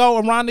year ago,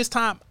 around this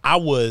time,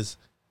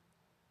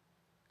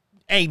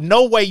 ain't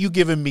no way you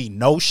giving me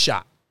no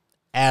shot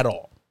at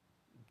all.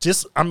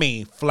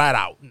 Flat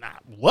out.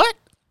 What?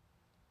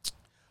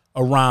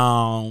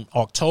 Around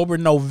October,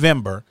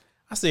 November,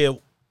 I said,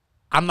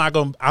 I'm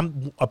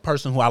a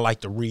person who I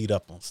like to read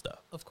up on stuff.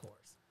 Of course.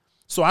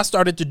 So I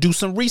started to do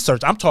some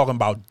research. I'm talking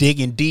about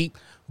digging deep,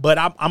 but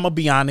I'm going to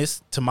be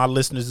honest to my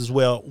listeners as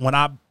well. When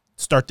I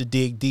start to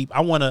dig deep,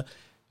 I want to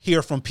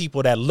hear from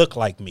people that look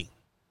like me.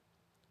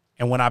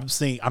 And when I'm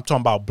talking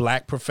about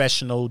black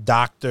professional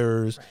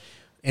doctors. Right.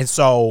 And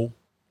so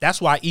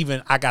that's why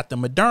even I got the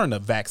Moderna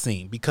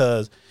vaccine,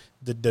 because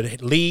the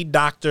lead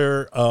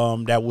doctor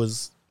that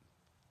was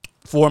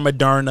for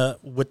Moderna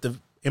with the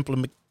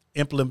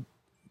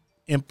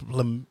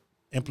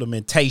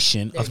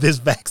implementation of this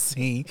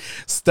vaccine,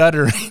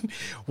 stuttering,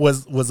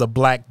 was a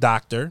black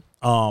doctor.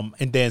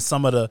 And then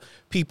some of the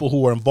people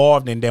who were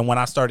involved, and then when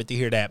I started to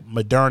hear that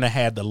Moderna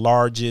had the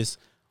largest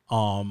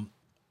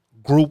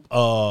group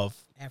of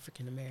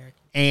African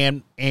American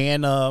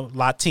and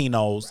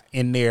Latinos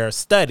in their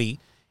study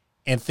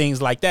and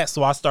things like that.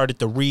 So I started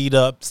to read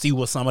up, see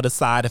what some of the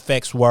side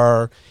effects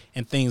were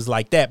and things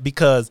like that,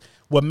 because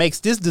what makes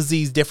this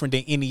disease different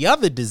than any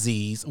other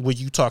disease, what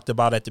you talked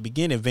about at the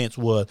beginning, Vince,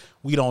 was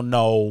we don't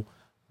know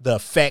the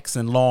effects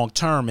and long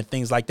term and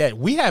things like that.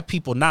 We have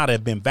people now that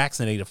have been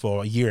vaccinated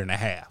for a year and a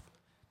half.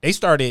 They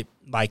started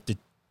like the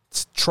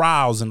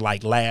trials in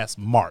like last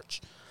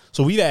March.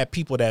 So we've had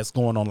people that's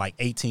going on like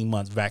 18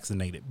 months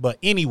vaccinated. But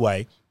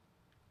anyway,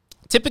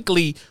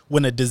 typically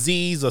when a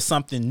disease or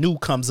something new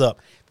comes up,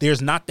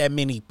 there's not that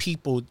many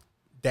people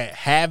that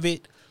have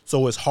it.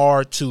 So it's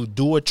hard to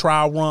do a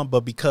trial run.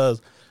 But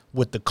because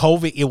with the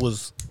COVID, it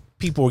was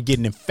people were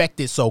getting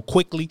infected so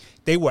quickly.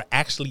 They were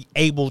actually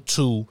able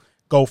to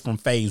go from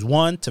phase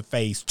 1 to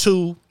phase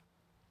 2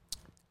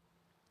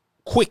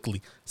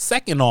 quickly.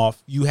 Second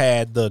off, you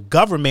had the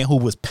government who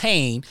was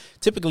paying.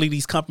 Typically,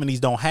 these companies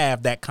don't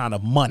have that kind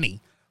of money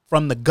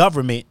from the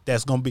government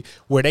that's going to be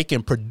where they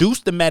can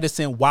produce the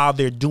medicine while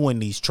they're doing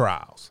these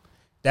trials.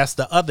 That's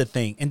the other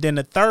thing. And then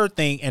the third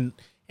thing,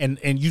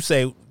 and you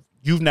say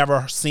you've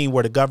never seen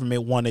where the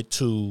government wanted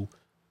to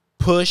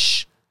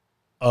push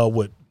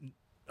with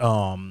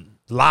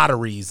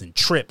lotteries and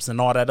trips and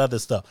all that other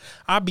stuff.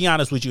 I'll be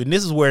honest with you, and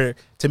this is where,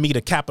 to me,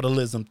 the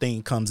capitalism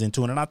thing comes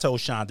into it. And I told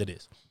Shonda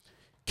this.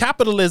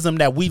 Capitalism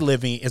that we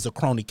live in is a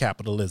crony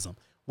capitalism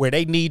where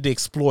they need to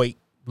exploit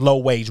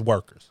low-wage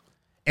workers.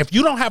 If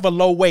you don't have a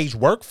low-wage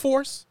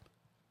workforce,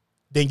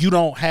 then you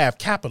don't have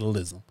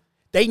capitalism.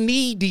 They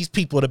need these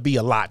people to be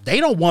alive. They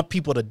don't want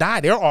people to die.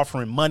 They're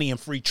offering money and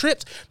free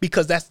trips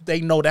because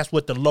they know that's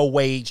what the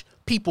low-wage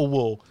people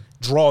will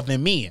draw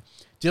them in.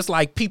 Just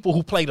like people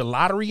who play the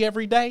lottery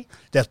every day,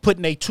 that's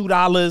putting their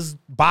 $2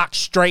 box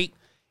straight.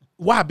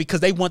 Why? Because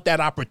they want that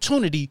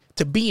opportunity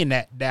to be in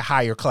that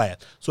higher class.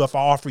 So if I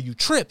offer you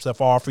trips,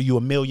 if I offer you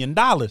 $1 million,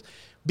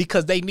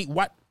 because they need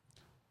what?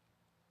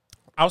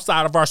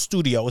 Outside of our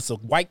studio, it's a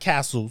White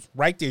Castles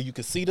right there. You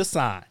can see the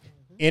sign.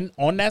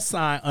 On that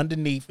sign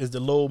underneath is the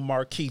little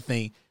marquee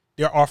thing.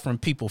 They're offering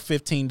people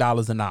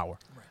 $15 an hour.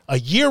 Right. A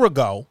year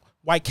ago,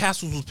 White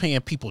Castles was paying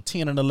people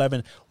 $10 and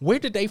 $11. Where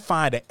did they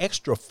find an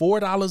extra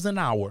 $4 an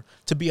hour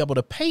to be able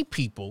to pay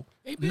people?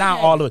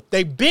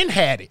 They've been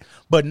had it,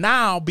 but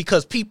now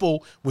because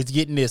people was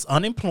getting this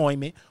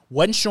unemployment,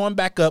 wasn't showing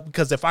back up,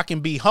 because if I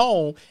can be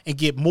home and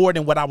get more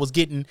than what I was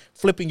getting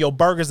flipping your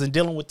burgers and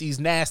dealing with these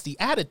nasty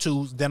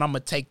attitudes, then I'm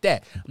gonna take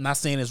that. I'm not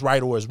saying it's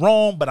right or it's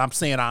wrong, but I'm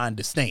saying I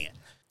understand.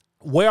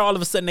 Where all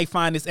of a sudden they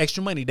find this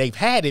extra money, they've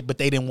had it, but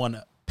they didn't want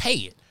to pay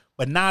it.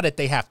 But now that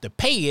they have to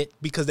pay it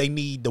because they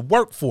need the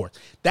workforce,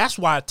 that's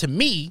why, to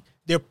me,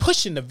 they're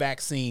pushing the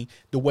vaccine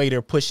the way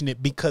they're pushing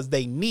it, because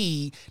they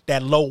need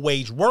that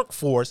low-wage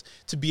workforce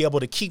to be able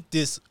to keep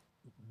this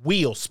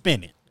wheel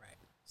spinning. Right.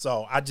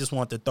 So I just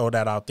want to throw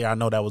that out there. I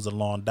know that was a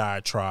long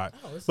diatribe.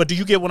 But do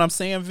you get what I'm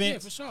saying, Vince? Yeah,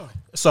 for sure.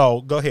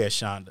 So go ahead,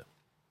 Shonda.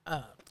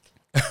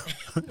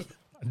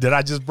 Did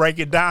I just break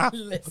it down?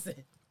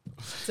 Listen.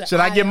 Should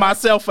I give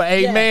myself an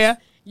amen?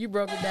 Yes, you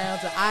broke it down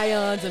to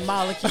ions and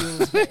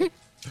molecules.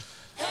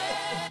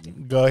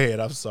 Go ahead.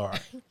 I'm sorry.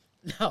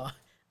 No,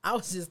 I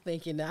was just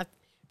thinking that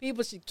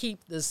people should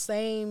keep the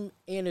same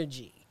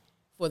energy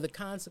for the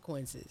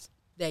consequences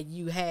that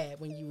you had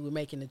when you were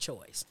making the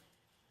choice.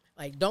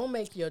 Like, don't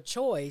make your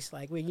choice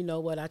like, well, you know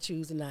what, I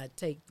choose to not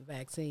take the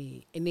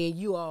vaccine, and then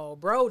you all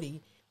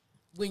Brody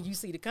when you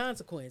see the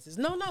consequences.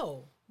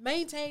 No.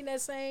 Maintain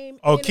that same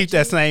energy. Keep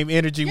that same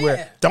energy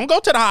where don't go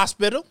to the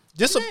hospital.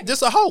 Just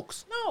a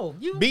hoax. No,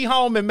 you be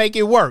home and make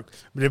it work.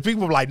 But if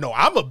people are like, no,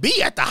 I'm gonna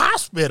be at the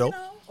hospital. You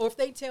know, or if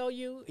they tell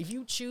you, if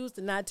you choose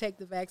to not take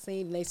the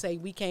vaccine and they say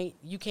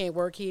you can't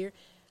work here,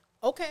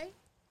 okay.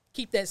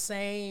 Keep that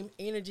same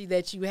energy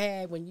that you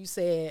had when you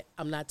said,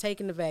 I'm not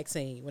taking the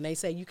vaccine. When they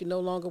say you can no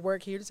longer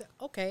work here, say,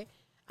 okay,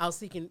 I'll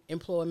seek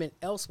employment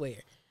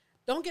elsewhere.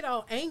 Don't get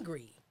all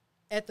angry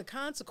at the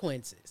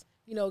consequences.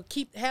 You know,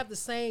 have the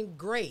same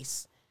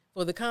grace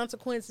for the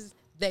consequences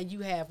that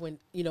you have when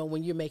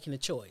you're making a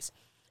choice.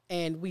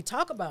 And we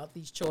talk about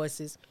these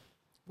choices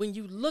when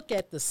you look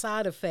at the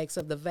side effects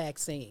of the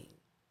vaccine,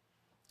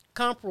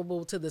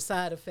 comparable to the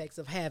side effects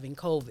of having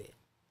COVID.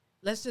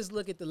 Let's just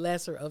look at the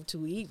lesser of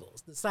two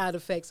evils. The side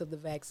effects of the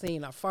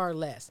vaccine are far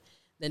less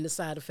than the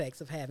side effects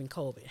of having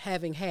COVID.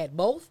 Having had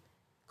both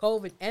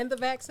COVID and the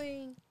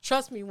vaccine,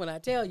 trust me when I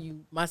tell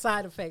you, my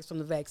side effects from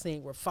the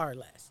vaccine were far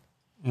less.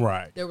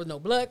 Right. There were no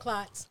blood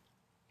clots.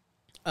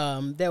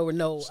 There were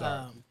no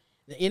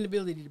the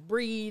inability to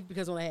breathe,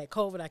 because when I had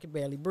COVID, I could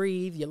barely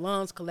breathe. Your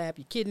lungs collapse,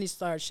 your kidneys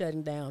start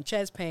shutting down,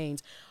 chest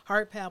pains,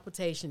 heart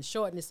palpitations,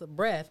 shortness of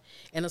breath,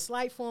 and a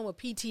slight form of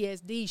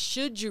PTSD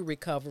should you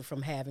recover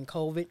from having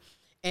COVID.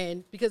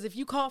 And because if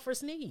you cough or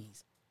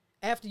sneeze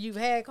after you've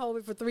had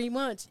COVID for 3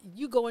 months,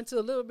 you go into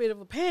a little bit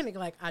of a panic,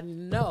 like, I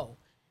know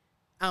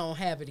I don't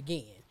have it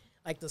again.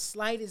 Like the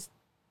slightest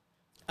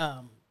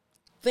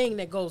thing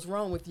that goes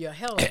wrong with your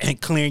health. And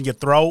clearing your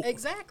throat.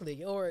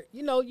 Exactly. Or,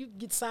 you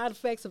get side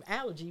effects of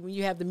allergy. When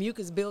you have the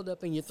mucus build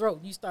up in your throat,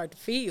 you start to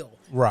feel,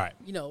 right,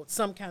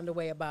 some kind of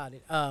way about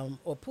it.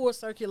 Or poor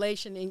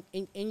circulation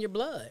in your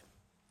blood.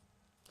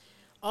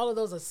 All of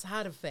those are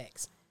side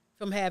effects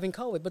from having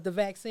COVID. But the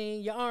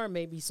vaccine, your arm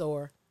may be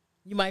sore.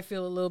 You might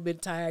feel a little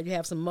bit tired. You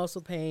have some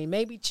muscle pain,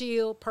 maybe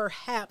chill,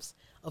 perhaps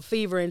a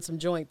fever and some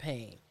joint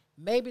pain.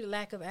 Maybe the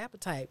lack of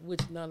appetite,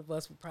 which none of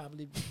us would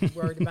probably be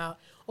worried about,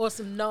 or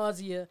some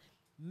nausea.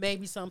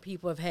 Maybe some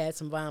people have had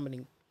some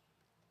vomiting.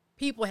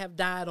 People have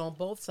died on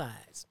both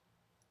sides.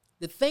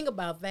 The thing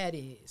about that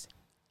is,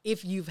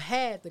 if you've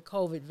had the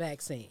COVID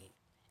vaccine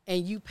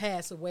and you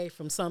pass away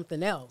from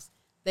something else,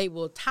 they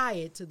will tie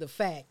it to the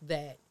fact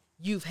that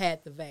you've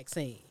had the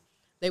vaccine.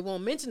 They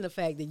won't mention the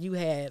fact that you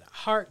had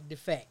heart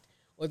defect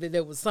or that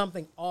there was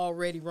something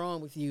already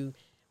wrong with you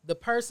the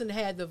person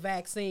had the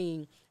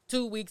vaccine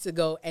 2 weeks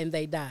ago and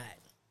they died.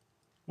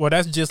 Well,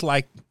 that's just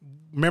like,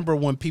 remember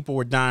when people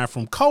were dying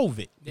from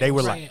COVID? They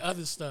were like,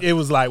 other stuff. it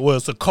was like, well,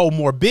 it's a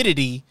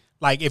comorbidity.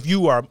 Like if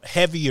you are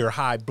heavy or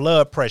high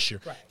blood pressure,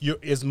 Right.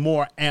 it's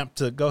more amped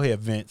to go ahead,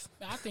 Vince.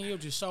 I think it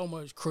was just so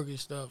much crooked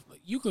stuff.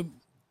 Like you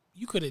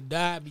could have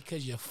died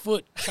because your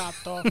foot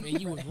chopped off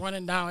and you was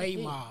running down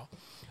 8 Mile.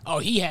 Oh,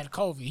 he had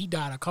COVID. He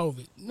died of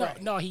COVID.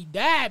 No, he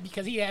died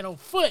because he had no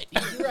foot. He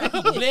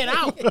bled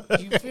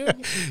out. You feel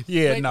me?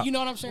 Yeah, but no. you know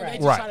what I'm saying? Right. They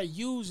just Right. try to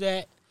use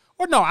that.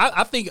 Or no,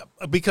 I think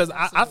because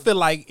I feel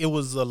like it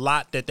was a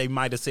lot that they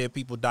might have said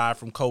people died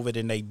from COVID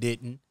and they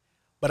didn't.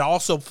 But I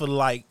also feel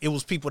like it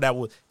was people that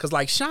would, because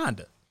like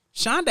Shonda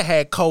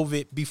had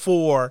COVID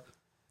before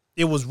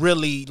it was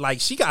really like,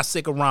 she got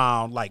sick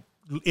around like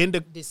end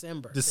of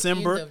December.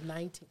 December. The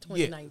end of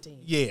 2019.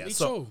 Yeah. Me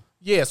So too.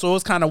 yeah, so it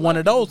was kind of one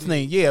of those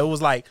things. Yeah, it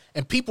was like,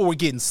 and people were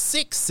getting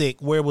sick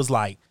where it was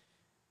like,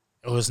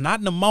 it was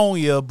not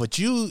pneumonia, but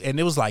and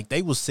it was like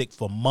they was sick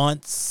for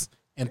months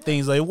and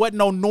things like, it wasn't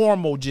no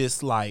normal,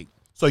 just like,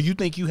 so you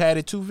think you had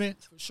it too,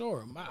 Vince? For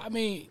sure. I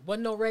mean,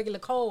 Wasn't no regular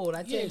cold,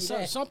 I tell yeah, you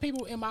that. some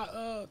people in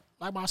my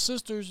like my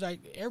sisters, like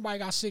everybody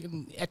got sick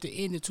at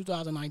the end of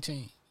 2019.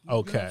 You know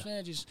Okay. what I'm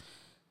saying? Just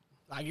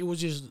like it was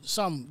just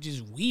something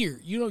just weird.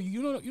 You know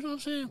what I'm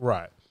saying?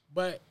 Right.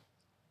 But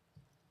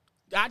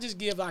I just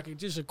give like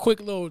just a quick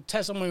little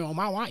testimony on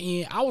my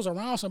end. I was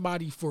around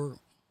somebody for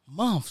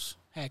months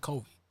had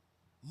COVID.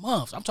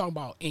 Months. I'm talking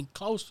about in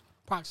close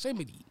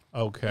proximity.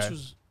 Okay. This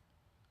was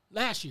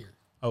last year.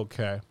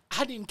 Okay.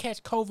 I didn't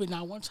catch COVID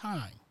not one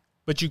time.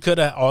 But you could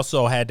have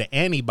also had the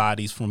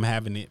antibodies from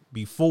having it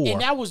before.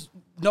 And that was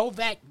no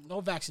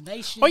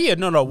vaccination. Oh yeah,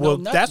 no. Well,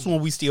 nothing. that's when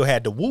we still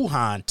had the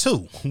Wuhan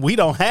too. We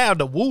don't have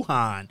the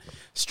Wuhan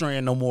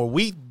strand no more.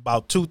 We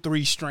about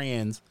 2-3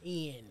 strands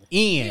In.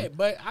 Yeah,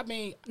 but I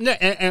mean, No,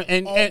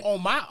 and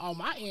on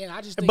my end,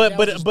 I just think that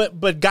was just,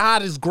 but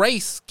God's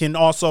grace can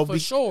also For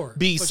sure,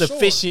 be for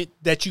sufficient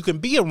that you can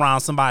be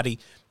around somebody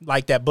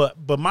like that. But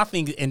my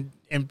thing,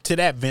 and to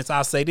that, Vince,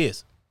 I'll say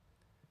this: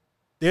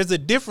 there's a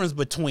difference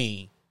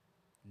between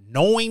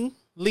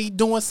knowingly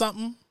doing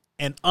something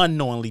and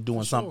unknowingly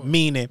doing something. sure.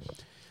 Meaning,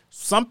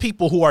 some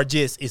people who are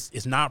just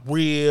it's not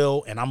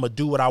real, and I'm gonna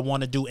do what I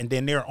want to do, and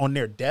then they're on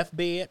their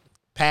deathbed.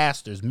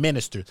 Pastors,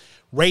 ministers,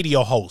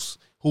 radio hosts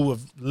who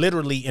have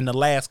literally in the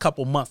last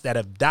couple months that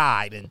have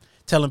died and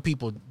telling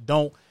people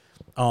don't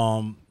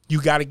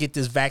you got to get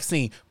this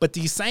vaccine. But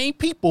these same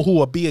people who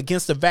will be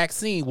against the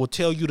vaccine will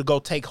tell you to go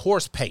take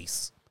horse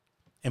paste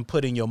and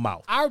put in your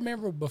mouth. I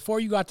remember before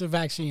you got the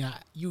vaccine,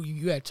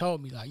 you had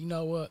told me like, you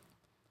know what?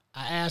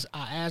 I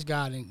asked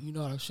God, and you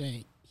know what I'm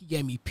saying. He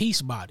gave me peace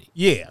about it,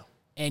 Yeah.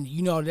 and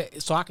you know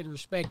that, so I can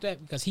respect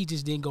that because he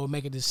just didn't go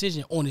make a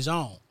decision on his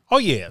own. Oh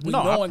yeah. With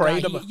No, I knowing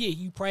prayed God, about.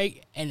 you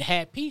prayed and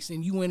had peace,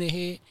 and you went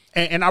ahead.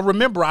 And I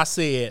remember I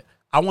said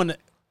I want to.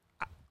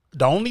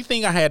 The only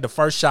thing I had the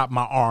first shot,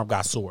 my arm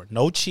got sore.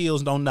 No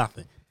chills, no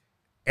nothing.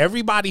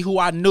 Everybody who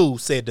I knew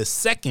said the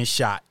second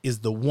shot is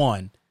the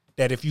one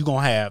that if you're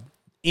gonna have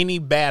any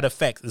bad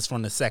effects, is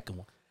from the second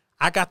one.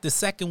 I got the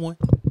second one.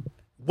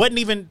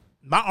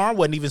 My arm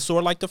wasn't even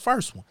sore like the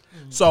first one.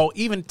 Mm-hmm. So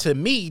even to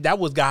me, that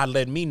was God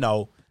letting me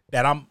know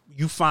that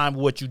you fine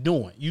with what you're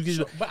doing. You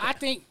can, But I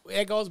think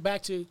it goes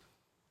back to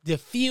the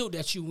field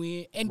that you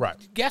in, and Right.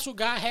 guess what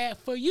God had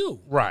for you.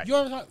 Right. You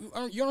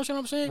understand what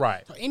I'm saying?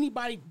 Right. So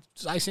anybody,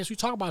 like since we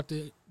talk about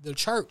the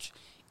church,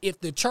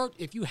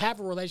 if you have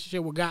a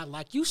relationship with God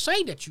like you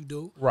say that you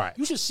do, Right.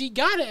 you should see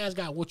God and ask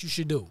God what you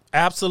should do.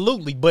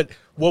 Absolutely. But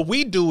what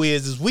we do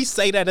is we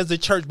say that as a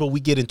church, but we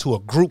get into a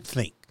group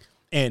think.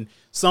 And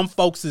some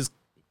folks is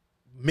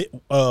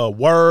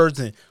words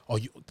and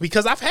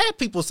because I've had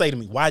people say to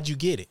me, "Why'd you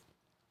get it?"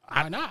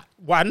 Why not?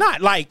 Why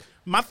not? Like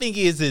my thing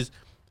is,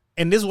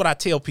 and this is what I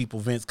tell people,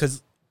 Vince,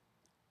 because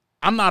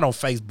I'm not on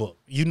Facebook.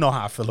 You know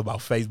how I feel about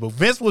Facebook.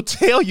 Vince will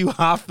tell you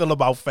how I feel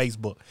about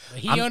Facebook. But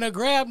he on the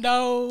grab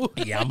though.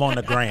 Yeah, I'm on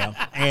the gram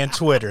and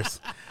Twitters.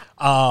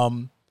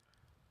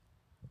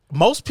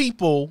 Most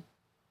people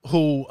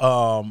who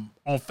on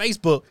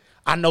Facebook,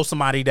 I know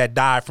somebody that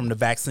died from the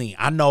vaccine.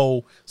 I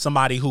know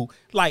somebody who,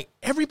 like,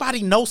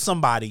 everybody knows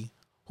somebody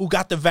who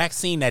got the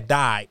vaccine that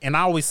died. And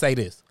I always say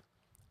this.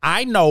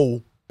 I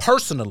know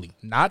personally,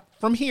 not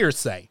from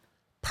hearsay,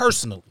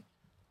 personally,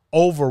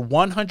 over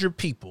 100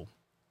 people,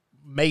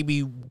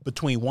 maybe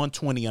between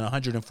 120 and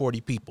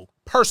 140 people,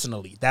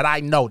 personally, that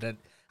I know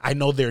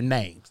their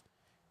names,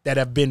 that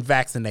have been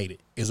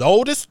vaccinated. As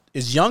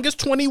young as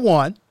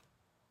 21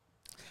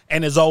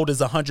 and as old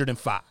as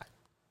 105.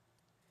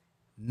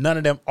 None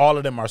of them, all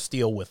of them are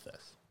still with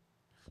us.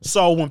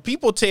 So when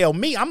people tell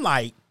me, I'm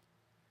like,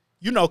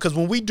 because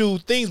when we do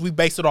things, we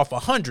base it off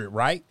 100,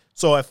 right?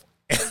 So if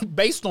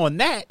based on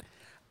that,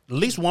 at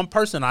least one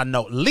person I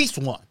know, at least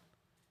one,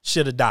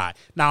 should have died.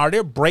 Now, are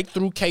there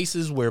breakthrough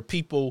cases where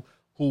people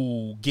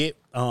who get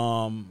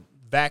the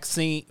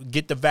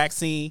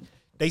vaccine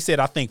They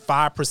said I think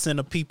 5%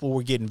 of people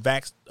were getting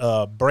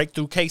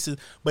breakthrough cases.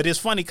 But it's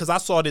funny because I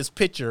saw this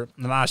picture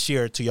and I'll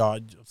share it to y'all.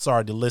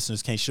 Sorry, the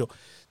listeners can't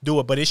do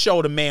it, but it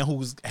showed a man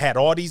who had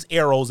all these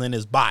arrows in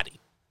his body,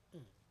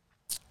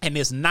 and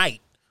this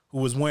knight who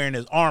was wearing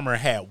his armor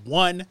had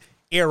one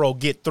arrow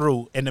get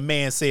through, and the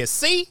man said,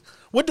 "See,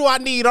 what do I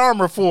need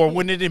armor for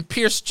when it didn't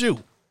pierce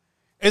you?"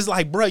 It's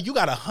like, bro, you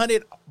got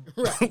 100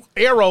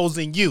 arrows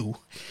in you,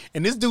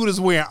 and this dude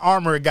is wearing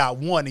armor and got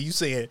one, and you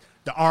said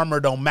the armor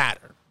don't matter.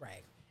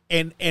 Right.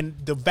 And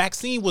the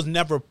vaccine was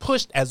never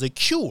pushed as a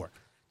cure.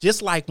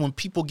 Just like when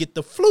people get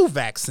the flu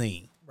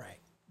vaccine, Right.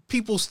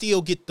 people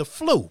still get the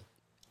flu.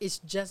 It's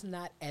just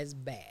not as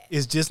bad.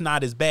 It's just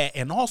not as bad.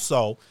 And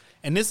also,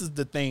 and this is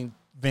the thing,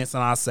 Vince,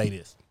 and I'll say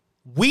this,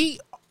 we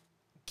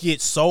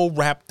get so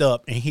wrapped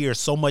up and hear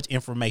so much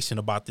information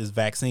about this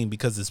vaccine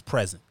because it's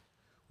present.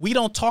 We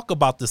don't talk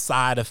about the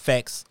side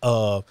effects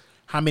of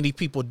how many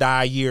people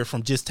die a year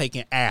from just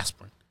taking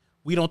aspirin.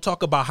 We don't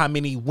talk about how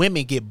many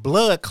women get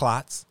blood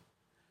clots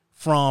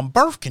from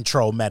birth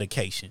control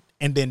medication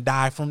and then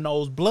die from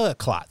those blood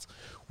clots.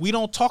 We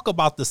don't talk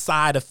about the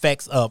side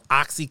effects of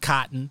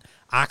Oxycontin,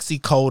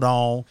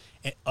 oxycodone.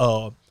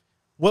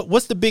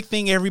 What's the big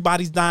thing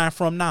everybody's dying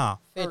from now?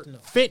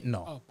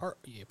 Fentanyl.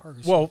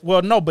 Percocet.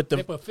 Well, no, but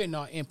They put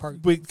fentanyl in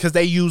Percocet. because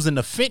they using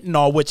the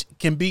fentanyl, which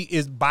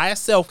is by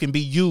itself can be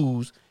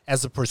used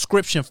as a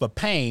prescription for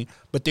pain,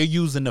 but they're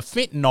using the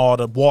fentanyl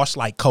to wash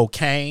like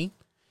cocaine.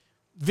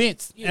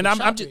 Vince, Yeah, and the I'm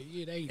shop just it.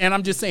 Yeah, they- and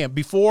I'm just saying,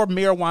 before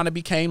marijuana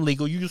became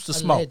legal, you used to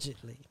smoke.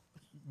 Allegedly.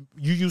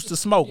 You used to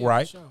smoke, Yeah,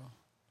 right? for sure.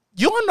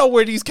 You don't know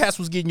where these cats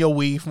was getting your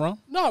weed from.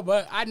 No,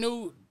 but I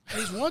knew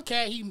this one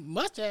cat, he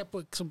must have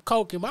put some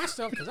coke in my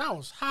stuff because I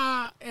was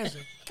high as a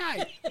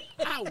kite.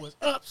 I was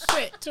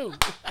upset too.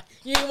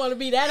 You didn't want to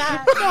be that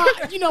high.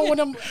 No, you know when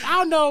I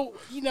don't know.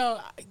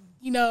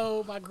 You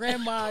know, my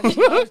grandma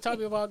she always told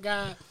me about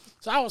God.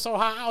 So I was so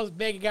high, I was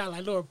begging God,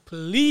 like, Lord,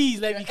 please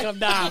let me come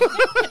down,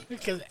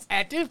 because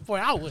at this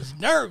point I was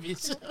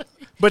nervous.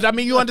 But I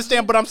mean, you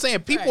understand what I'm saying?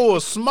 People will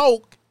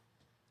smoke,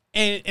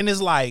 and it's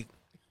like,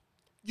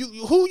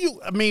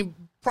 I mean,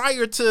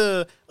 prior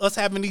to us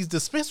having these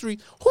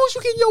dispensaries, who was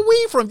you getting your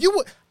weed from?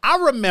 I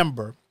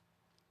remember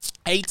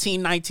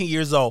 18, 19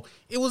 years old.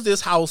 It was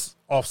this house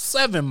off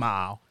 7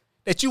 Mile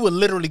that you would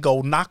literally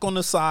go knock on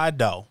the side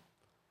door,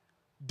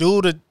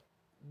 do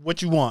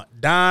what you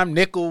want, dime,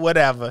 nickel,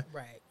 whatever.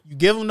 Right. You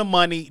give them the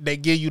money, they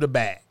give you the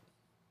bag.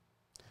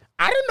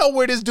 I didn't know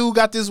where this dude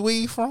got this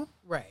weed from.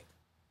 Right.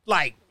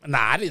 Like, nah,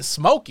 I didn't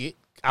smoke it.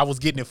 I was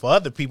getting it for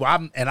other people.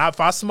 If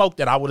I smoked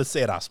it, I would have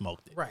said I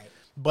smoked it. Right.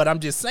 But I'm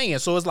just saying.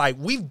 So it's like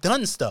we've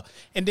done stuff.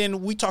 And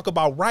then we talk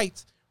about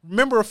rights.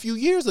 Remember a few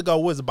years ago,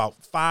 what was it,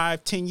 about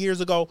 5-10 years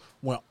ago,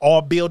 when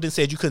all buildings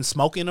said you couldn't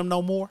smoke in them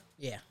no more?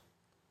 Yeah.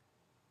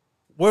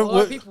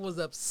 Where People was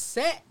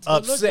upset.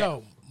 Upset. Look,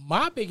 though,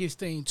 my biggest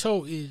thing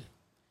too is,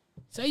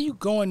 say you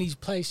go in these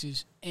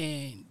places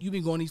and you've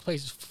been going these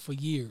places for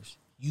years.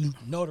 You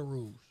know the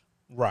rules.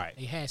 Right.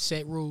 They had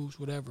set rules,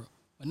 whatever.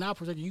 But now,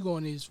 for example, you go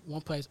in this one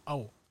place,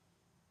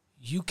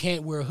 you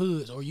can't wear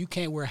hoods or you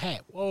can't wear a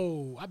hat.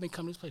 Whoa, I've been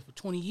coming to this place for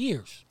 20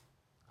 years.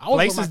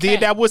 Places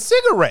did that with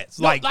cigarettes.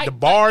 No, like the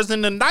bars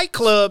and the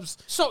nightclubs.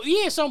 So,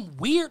 yeah, some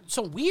weird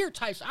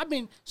types. I've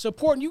been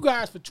supporting you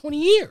guys for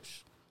 20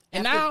 years.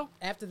 And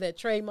after that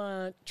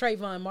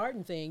Trayvon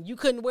Martin thing, you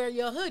couldn't wear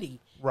your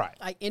hoodie. Right.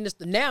 Like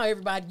now,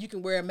 everybody you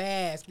can wear a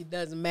mask. It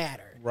doesn't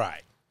matter.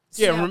 Right.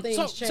 See Yeah. how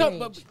things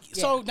change.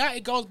 So now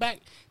it goes back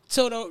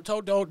to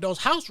those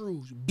house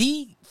rules.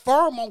 Be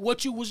firm on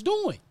what you was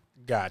doing.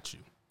 Got you.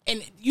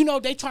 And,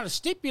 they try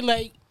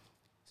to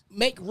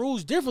make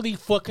rules differently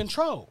for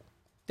control.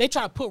 They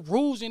try to put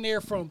rules in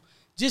there from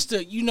just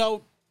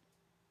to,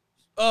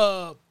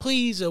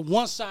 please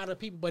one side of the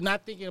people, but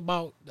not thinking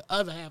about the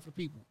other half of the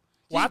people.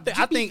 Well,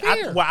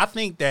 I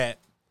think that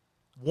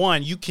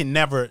one,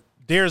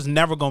 there's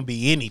never going to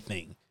be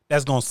anything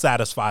that's going to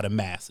satisfy the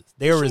masses.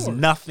 There is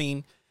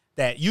nothing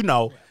that,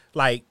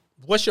 like,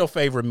 what's your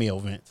favorite meal,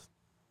 Vince?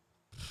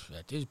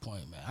 At this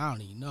point, man, I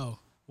don't even know.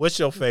 What's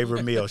your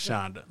favorite meal,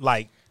 Shonda?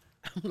 Like,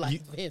 I'm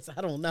like, Vince,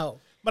 I don't know.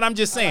 But I'm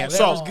just saying. that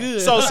was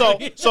good.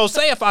 So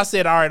say if I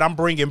said, all right, I'm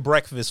bringing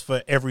breakfast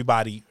for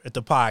everybody at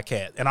the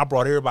podcast, and I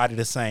brought everybody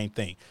the same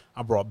thing.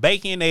 I brought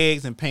bacon,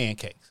 eggs, and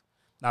pancakes.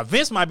 Now,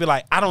 Vince might be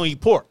like, I don't eat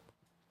pork,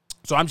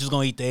 so I'm just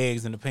going to eat the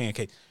eggs and the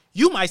pancakes.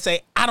 You might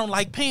say, I don't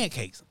like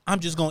pancakes.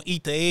 I'm just going to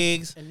eat the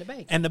eggs and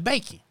the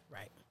bacon.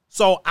 Right.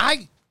 So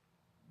I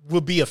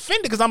would be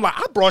offended because I'm like,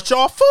 I brought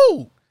y'all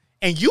food,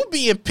 and you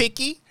being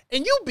picky,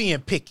 and you being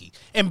picky.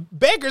 And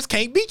beggars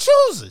can't be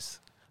choosers.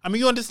 I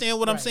mean, you understand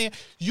what I'm saying?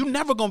 You're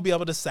never going to be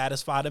able to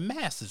satisfy the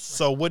masses. Right.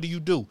 So what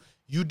do?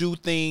 You do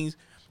things.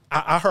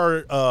 I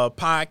heard a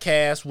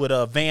podcast with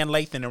Van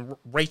Lathan and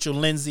Rachel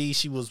Lindsay.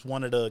 She was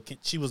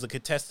a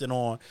contestant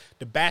on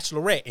The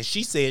Bachelorette, and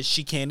she said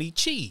she can't eat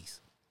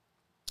cheese.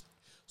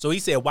 So he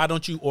said, why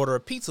don't you order a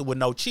pizza with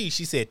no cheese?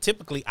 She said,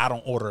 typically I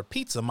don't order a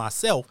pizza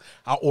myself.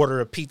 I order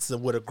a pizza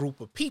with a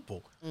group of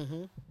people.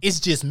 Mm-hmm. It's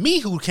just me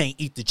who can't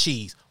eat the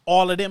cheese.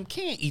 All of them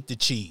can't eat the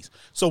cheese.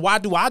 So why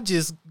do I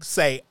just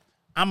say,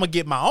 I'm going to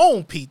get my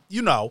own piece.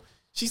 You know,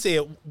 she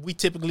said we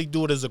typically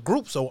do it as a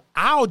group, so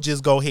I'll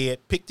just go ahead,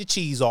 pick the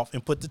cheese off,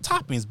 and put the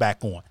toppings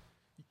back on.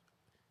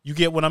 You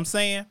get what I'm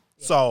saying?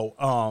 Yeah. So,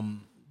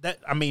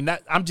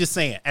 I'm just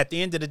saying, at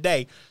the end of the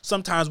day,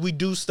 sometimes we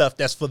do stuff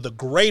that's for the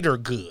greater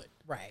good.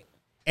 Right.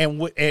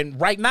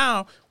 And right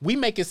now, we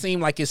make it seem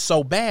like it's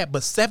so bad,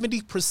 but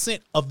 70%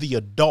 of the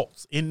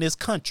adults in this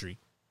country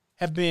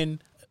have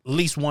been at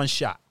least one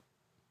shot.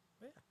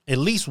 Yeah. At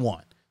least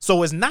one.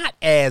 So it's not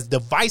as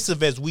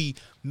divisive as we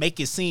make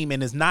it seem,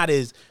 and it's not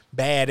as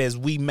bad as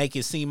we make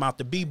it seem out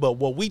to be. But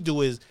what we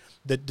do is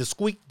the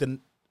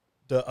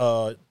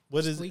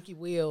what is squeaky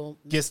wheel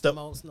gets the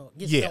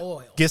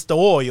oil. Gets the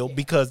oil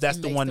because that's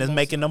the one that's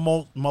making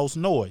the most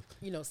noise.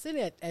 You know,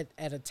 sitting at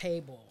a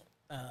table,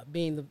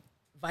 being the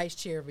vice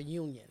chair of a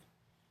union,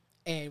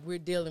 and we're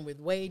dealing with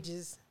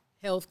wages,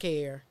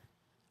 healthcare,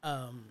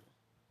 and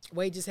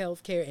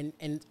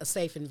a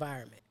safe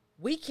environment.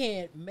 We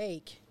can't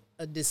make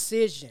a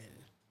decision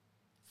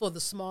for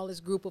the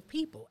smallest group of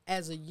people.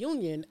 As a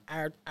union,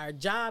 our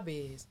job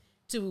is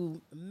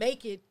to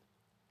make it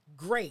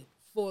great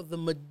for the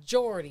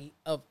majority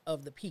of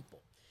the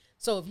people.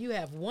 So if you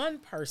have one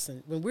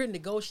person, when we're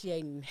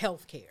negotiating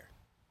health care,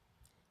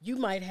 you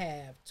might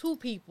have two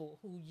people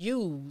who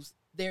use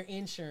their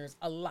insurance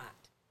a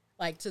lot,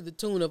 like to the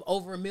tune of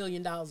over $1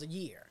 million a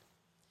year.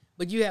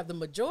 But you have the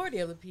majority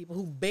of the people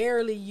who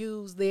barely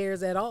use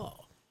theirs at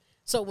all.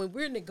 So when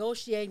we're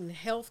negotiating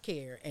health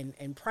care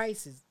and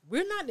prices,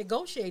 we're not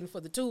negotiating for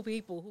the two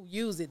people who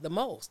use it the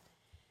most.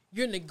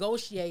 You're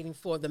negotiating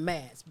for the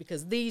mass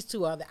because these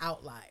two are the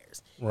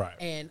outliers. Right.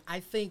 And I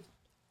think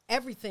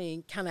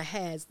everything kind of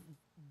has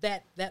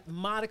that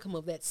modicum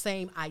of that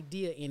same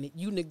idea in it.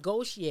 You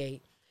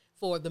negotiate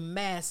for the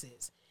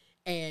masses.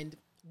 And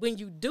when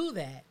you do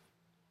that,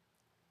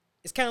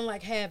 it's kind of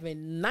like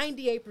having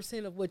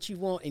 98% of what you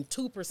want and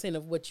 2%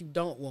 of what you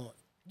don't want.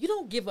 You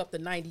don't give up the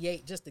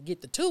 98 just to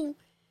get the 2.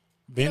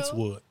 Vince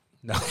would.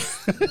 No.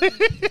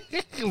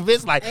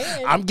 Vince like,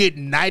 I'm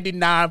getting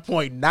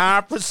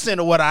 99.9%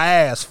 of what I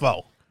asked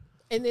for.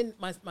 And then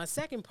my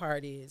second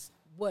part is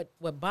what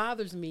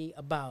bothers me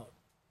about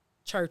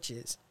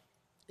churches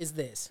is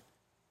this.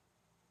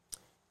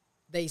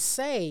 They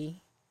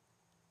say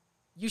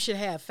you should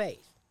have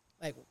faith.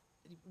 Like,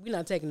 we're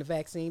not taking the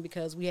vaccine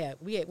because we have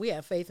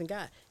faith in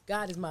God.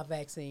 God is my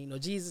vaccine, or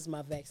Jesus is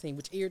my vaccine,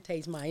 which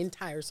irritates my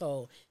entire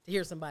soul to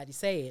hear somebody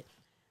say it,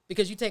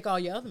 because you take all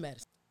your other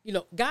medicine. You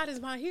know, God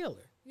is my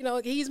healer. You know,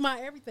 he's my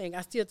everything.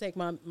 I still take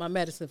my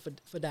medicine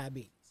for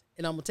diabetes,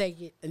 and I'm gonna take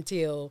it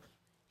until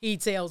he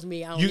tells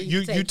me I don't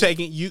need to take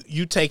it.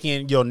 You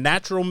taking your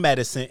natural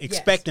medicine,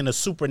 expecting a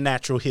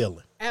supernatural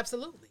healing.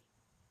 Absolutely,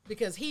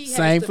 because he has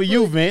same for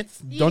you, Vince.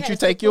 Don't you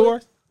take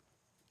yours?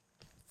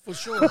 For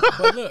sure.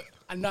 But look,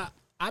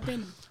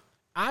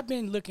 I've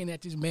been looking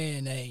at this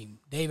man named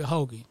David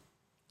Hogan.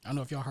 I don't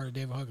know if y'all heard of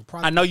David Hogan.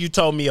 I know you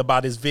told me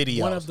about his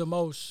video. One of the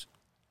most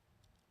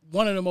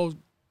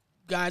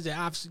guys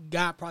that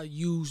God probably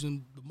used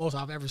and the most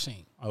I've ever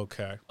seen.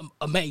 Okay.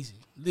 Amazing.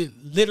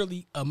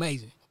 Literally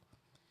amazing.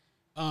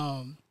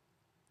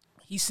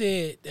 He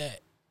said that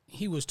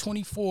he was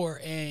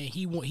 24 and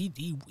he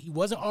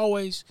wasn't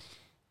always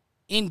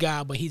in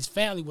God, but his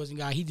family was in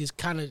God. He just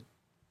kind of,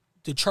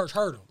 the church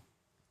heard him.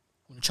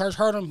 When the church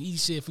heard him, he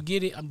said,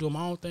 forget it, I'm doing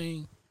my own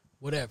thing,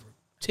 whatever.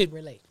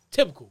 Typical.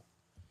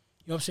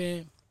 You know what I'm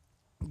saying?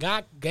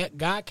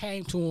 God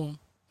came to him,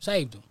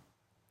 saved him.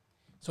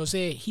 So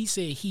he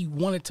said he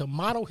wanted to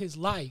model his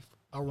life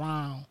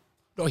around,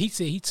 he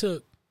said he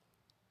took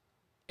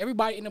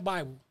everybody in the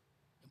Bible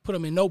and put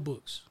them in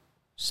notebooks,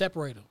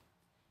 separate them.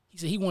 He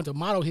said he wanted to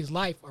model his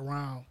life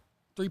around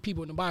 3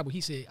 people in the Bible. He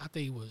said, I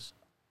think it was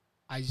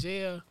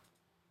Isaiah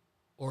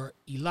or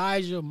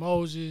Elijah,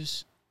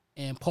 Moses,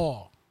 and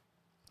Paul.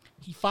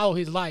 He followed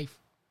his life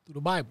through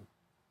the Bible.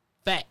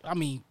 Fact, I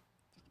mean,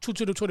 to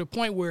the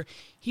point where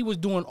he was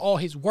doing all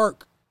his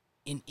work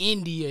in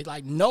India,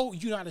 like no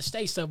United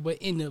States stuff, but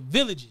in the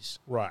villages.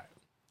 Right.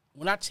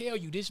 When I tell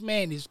you this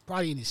man is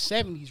probably in his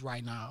 70s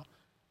right now,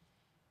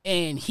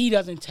 and he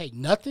doesn't take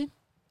nothing.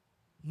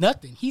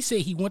 He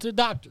said he went to the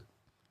doctor.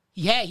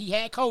 He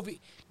had COVID.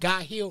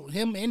 God healed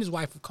him and his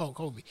wife of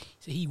COVID. He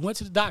said he went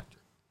to the doctor.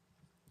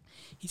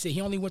 He said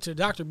he only went to the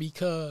doctor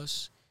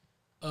because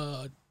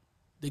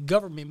the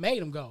government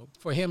made him go.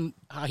 For him,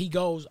 how he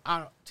goes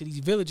out to these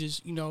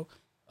villages, you know,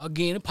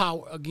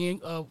 power.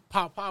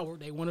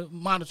 They want to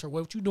monitor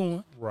what you're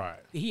doing. Right.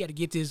 He had to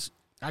get this,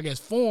 I guess,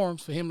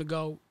 forms for him to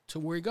go to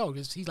where he goes,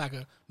 because he's like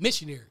a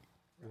missionary.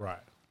 Right.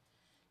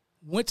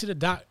 Went to the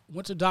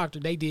doctor.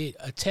 They did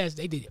a test.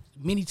 They did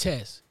many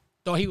tests.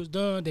 Thought he was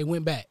done. They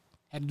went back.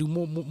 Had to do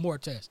more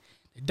tests.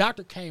 The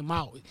doctor came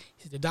out.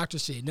 The doctor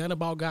said nothing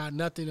about God,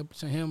 nothing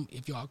to him.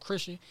 If y'all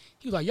Christian,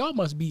 he was like, y'all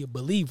must be a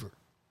believer.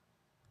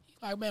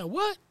 He's like, man,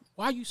 what?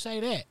 Why you say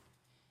that?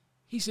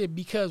 He said,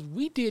 because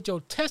we did your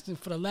testing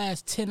for the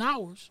last 10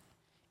 hours,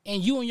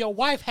 and you and your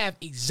wife have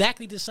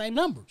exactly the same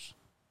numbers.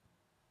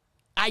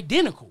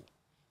 Identical.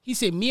 He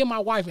said, me and my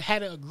wife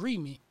had an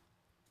agreement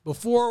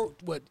before,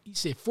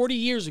 40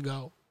 years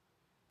ago,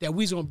 that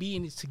we was gonna be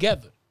in this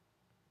together.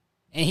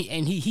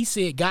 And he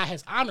said God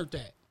has honored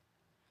that.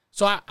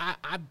 So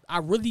I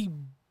really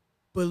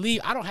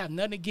believe, I don't have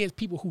nothing against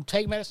people who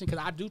take medicine,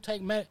 because I do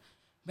take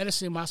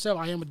medicine myself.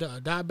 I am a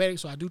diabetic,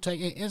 so I do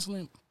take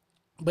insulin.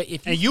 But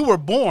if you were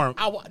born,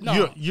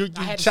 you're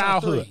I had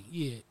childhood,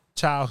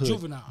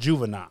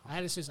 juvenile. I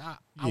had it since I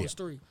was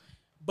 3.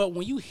 But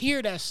when you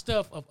hear that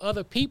stuff of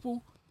other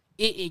people,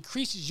 it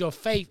increases your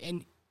faith,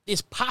 and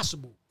it's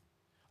possible.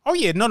 Oh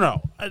yeah,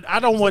 no. I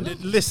don't want to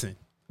listen.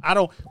 I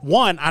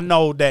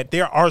know that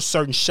there are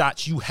certain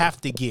shots you have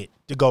to get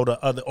to go to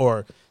other,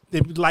 or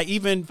like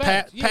even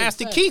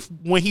Pastor Keith,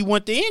 when he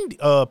went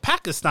to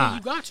Pakistan,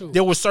 you got to.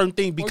 There were certain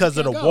things because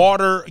of the go.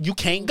 water, you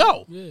can't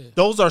go. Yeah.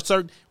 Those are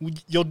certain.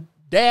 Your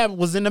dad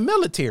was in the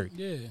military.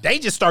 Yeah. They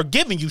just start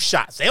giving you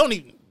shots. They don't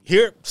even.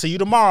 Here, see you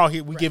tomorrow.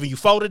 Here, we giving you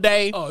 4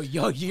 today. Oh,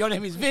 your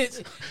name is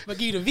Vince. But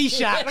give you the V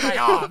shot. I'm like,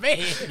 oh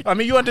man. I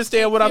mean, you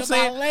understand what I'm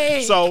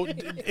saying? So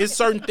it's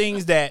certain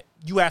things that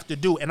you have to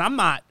do, and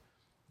I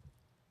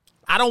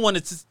don't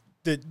want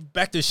to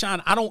back to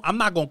Sean. I'm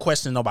not going to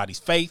question nobody's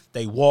faith.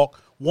 They walk.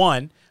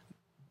 One,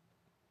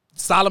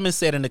 Solomon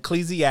said in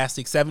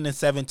Ecclesiastes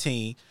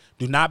 7:17,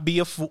 do not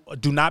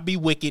be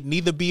wicked,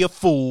 neither be a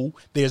fool.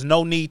 There's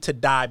no need to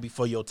die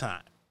before your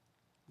time.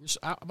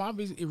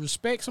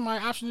 Respect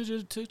somebody's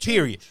option to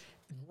period.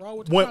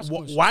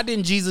 Why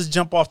didn't Jesus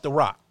jump off the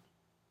rock?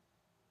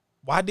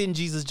 Why didn't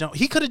Jesus jump?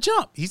 He could have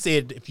jumped. He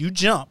said, if you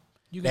jump,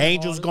 the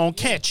angels going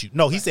to catch you.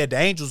 No, he said the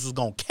angels was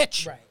going to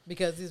catch you. Right,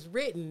 because it's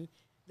written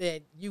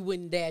that you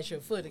wouldn't dash your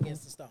foot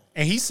against the stone.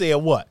 And he said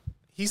what?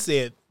 He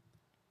said,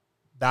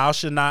 thou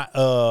shalt not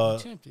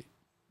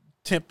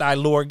tempt thy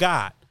Lord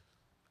God.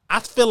 I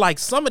feel like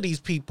some of these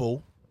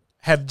people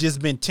have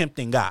just been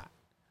tempting God.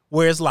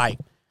 Where it's like,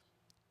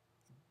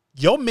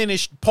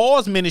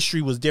 Paul's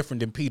ministry was different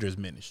than Peter's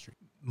ministry.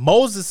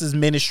 Moses'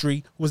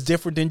 ministry was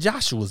different than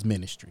Joshua's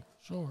ministry.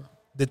 Sure.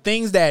 The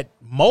things that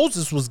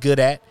Moses was good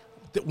at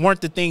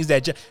weren't the things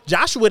that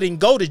Joshua didn't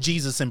go to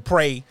Jesus and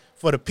pray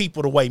for the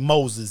people the way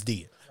Moses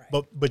did.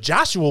 Right. But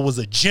Joshua was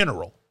a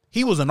general.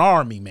 He was an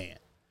army man.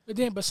 But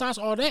then besides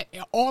all that,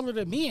 all of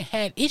the men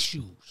had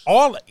issues.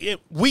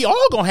 We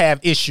all gonna have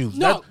issues.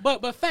 No,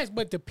 but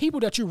the people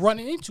that you're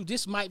running into,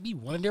 this might be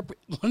one of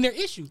their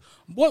issues.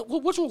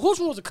 Which one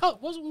was a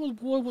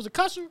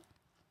cusser?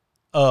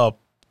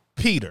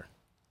 Peter.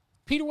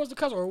 Peter was the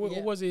cusser, or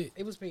was it?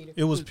 It was Peter.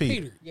 It was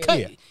Peter.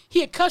 Yeah.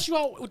 He had cussed you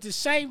out with the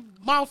same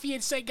mouth he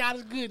had said God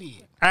is good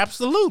in.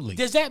 Absolutely.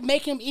 Does that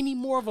make him any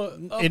more of a?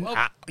 It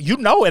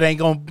ain't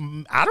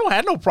gonna. I don't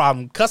have no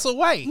problem. Cuss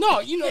away. No,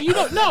 you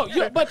don't.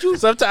 No, but you.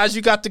 Sometimes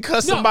you got to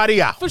cuss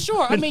somebody out for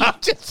sure. I mean,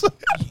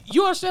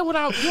 you understand what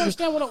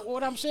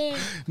I'm saying?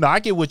 No, I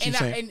get what you're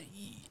saying.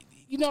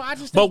 I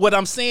just. But what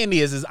I'm saying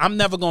is I'm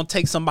never gonna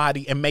take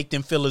somebody and make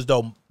them feel as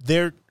though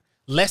they're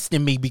less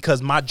than me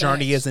because my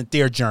journey isn't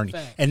their journey.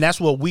 And that's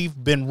what we've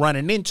been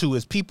running into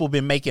is people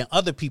been making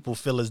other people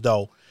feel as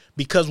though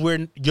because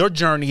your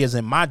journey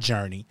isn't my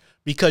journey,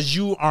 because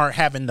you aren't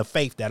having the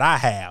faith that I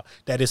have,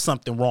 that is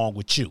something wrong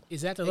with you.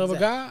 Is that the love of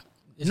God?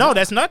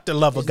 That's not the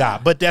love of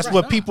God, but that's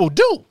what people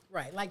do.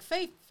 Right. Like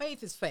faith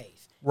is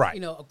faith.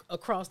 Right.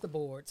 Across the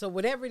board. So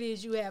whatever it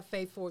is you have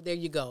faith for, there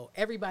you go.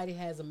 Everybody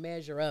has a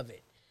measure of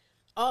it.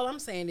 All I'm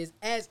saying is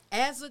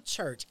as a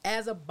church,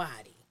 as a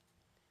body,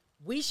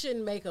 we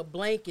shouldn't make a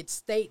blanket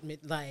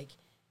statement like,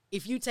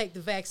 if you take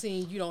the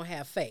vaccine, you don't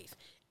have faith.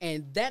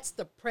 And that's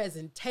the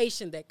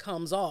presentation that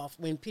comes off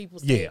when people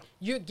say,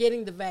 you're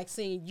getting the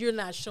vaccine, you're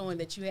not showing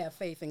that you have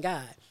faith in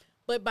God.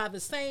 But by the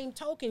same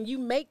token, you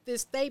make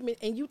this statement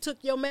and you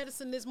took your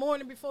medicine this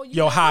morning before you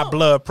your high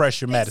blood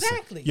pressure medicine,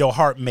 your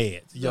heart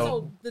meds.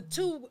 So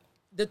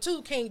the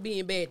two can't be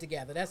in bed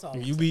together. That's all.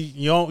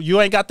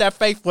 You ain't got that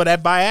faith for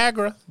that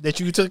Viagra that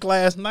you took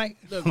last night.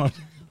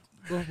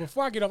 Look,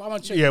 before I get up, I'm gonna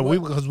check. Yeah,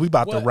 because we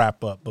about to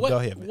wrap up. But go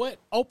ahead, man. What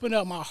opened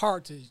up my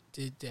heart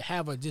to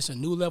have just a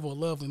new level of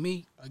love with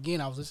me? Again,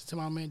 I was listening to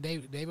my man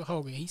David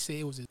Hogan. He said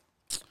it was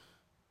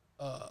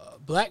a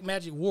black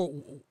magic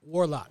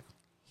warlock.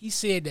 He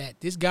said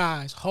that this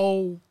guy's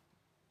whole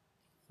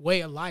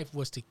way of life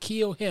was to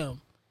kill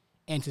him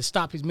and to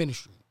stop his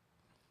ministry.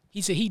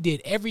 He said he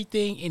did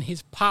everything in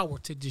his power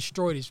to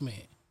destroy this man.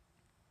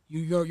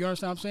 You understand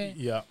what I'm saying?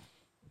 Yeah.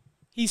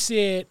 He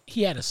said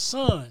he had a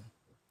son,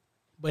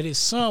 but his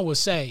son was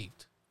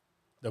saved.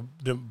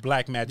 The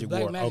black magic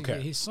war. Okay.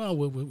 His son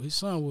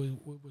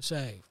was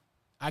saved.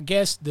 I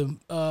guess the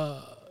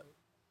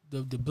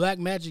black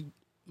magic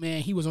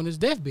man, he was on his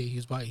deathbed. He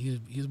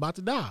was about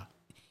to die.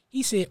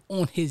 He said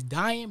on his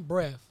dying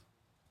breath,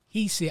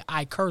 he said,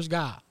 "I curse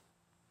God."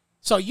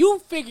 So you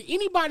figure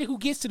anybody who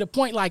gets to the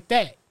point like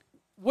that,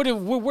 what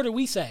do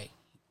we say?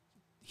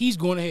 He's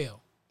going to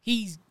hell.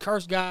 He's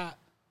cursed God.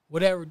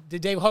 Whatever. The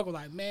David Huckle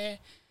like, man,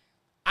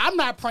 I'm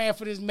not praying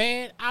for this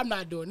man. I'm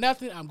not doing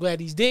nothing. I'm glad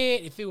he's dead.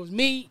 If it was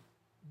me,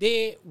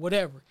 dead,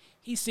 whatever.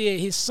 He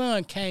said his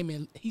son came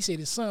in. He said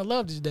his son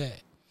loved his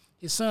dad.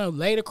 His son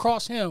laid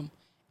across him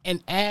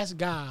and asked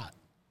God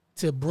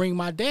to bring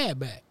my dad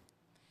back.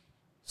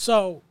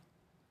 So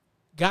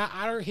God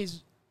honored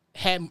his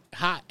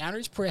honored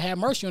his prayer, had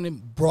mercy on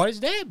him, brought his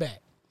dad back.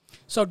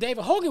 So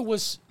David Hogan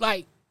was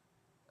like,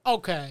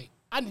 okay,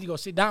 I need to go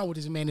sit down with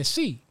this man and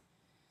see.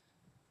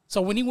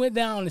 So when he went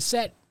down and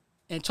sat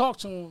and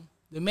talked to him,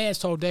 the man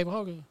told David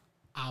Hogan,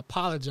 I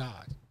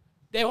apologize.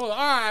 David Hogan, all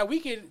right,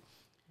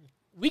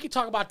 we can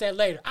talk about that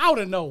later. I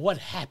want to know what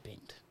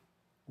happened.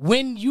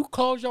 When you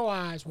close your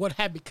eyes, what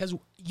happened? Because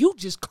you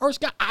just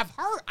cursed God.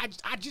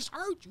 I just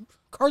heard you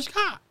curse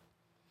God.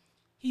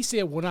 He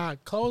said, when I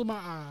closed my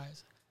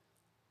eyes,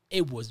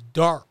 it was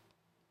dark.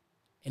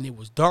 And it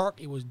was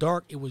dark, it was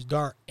dark, it was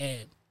dark.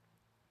 And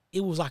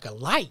it was like a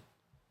light.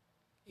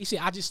 He said,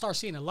 I just started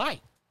seeing a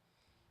light.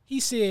 He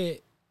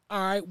said,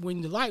 all right,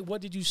 when the light,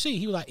 what did you see?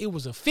 He was like, it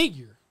was a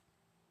figure.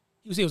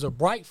 He said it was a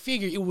bright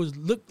figure. It was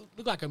looked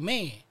like a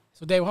man.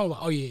 So David Hogan was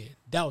like, oh yeah,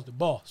 that was the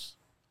boss.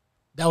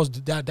 That was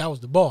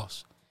the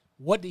boss.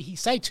 What did he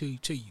say to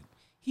you?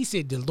 He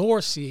said, the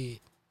Lord said,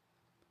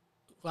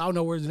 well, I don't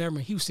know where it's never.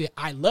 He said,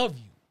 I love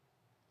you.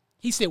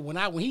 He said, when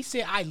he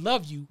said I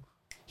love you,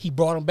 he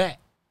brought him back.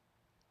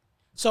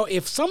 So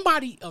if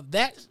somebody of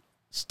that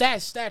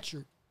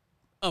stature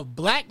of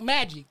black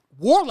magic,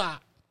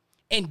 warlock,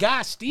 and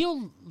God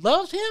still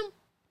loves him,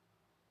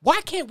 why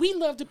can't we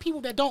love the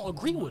people that don't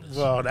agree with us?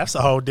 Well, that's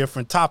a whole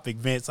different topic,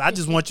 Vince. I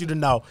just want you to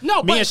know.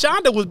 No, me and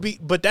Shonda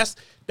but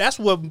that's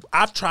what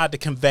I've tried to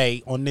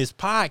convey on this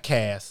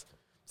podcast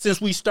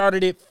since we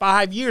started it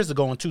 5 years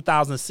ago in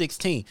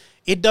 2016.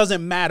 It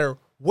doesn't matter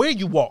where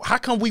you walk. How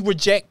come we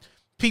reject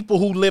people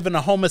who live in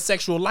a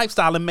homosexual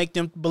lifestyle and make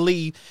them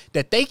believe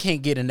that they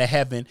can't get into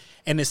heaven?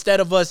 And instead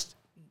of us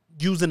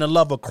using the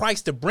love of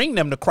Christ to bring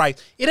them to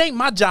Christ, it ain't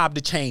my job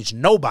to change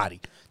nobody.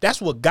 That's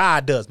what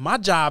God does. My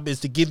job is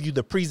to give you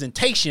the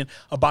presentation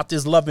about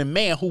this loving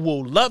man who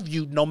will love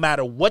you no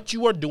matter what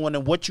you are doing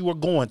and what you are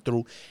going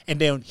through. And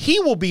then he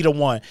will be the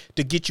one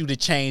to get you to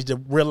change, to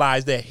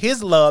realize that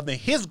his love and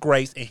his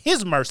grace and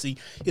his mercy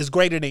is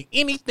greater than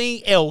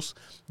anything else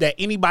that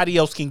anybody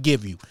else can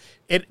give you.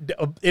 It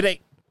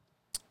ain't.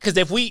 Because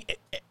if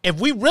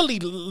we really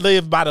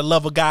live by the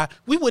love of God,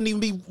 we wouldn't even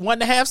be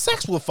wanting to have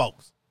sex with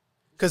folks.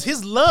 Because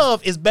his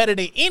love is better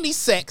than any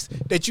sex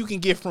that you can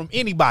get from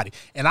anybody.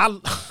 And I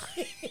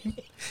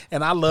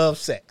love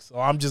sex. So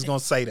I'm just going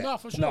to say that. No,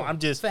 for sure. No, I'm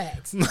just.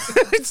 Facts.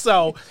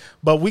 So,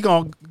 but we're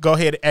going to go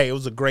ahead. Hey, it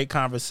was a great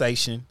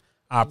conversation.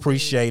 I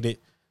appreciate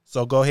it.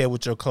 So go ahead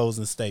with your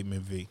closing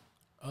statement, V.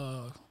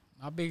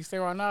 My biggest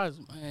thing right now is,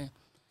 man,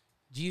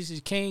 Jesus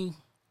is King.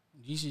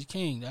 Jesus is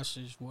King. That's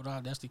just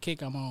that's the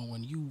kick I'm on.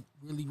 When you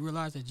really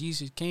realize that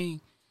Jesus is King,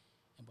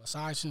 and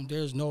besides him,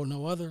 there's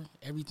no other.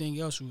 Everything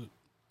else would,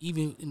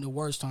 even in the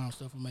worst times,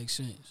 stuff will make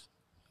sense.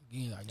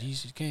 Again, like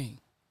Jesus is King.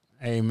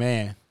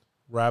 Amen.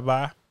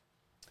 Rabbi?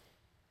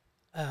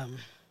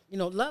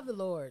 Love the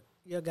Lord,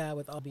 your God,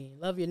 with all being.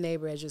 Love your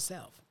neighbor as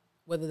yourself,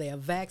 whether they are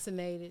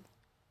vaccinated,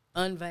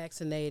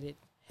 unvaccinated,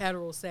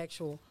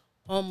 heterosexual,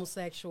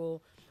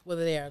 homosexual,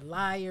 whether they are a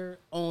liar,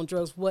 on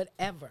drugs,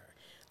 whatever.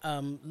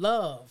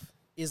 Love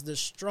is the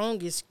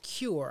strongest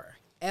cure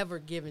ever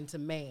given to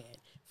man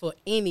for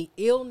any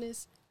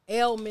illness,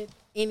 ailment,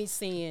 any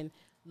sin.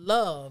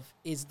 Love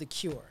is the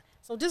cure.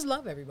 So just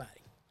love everybody.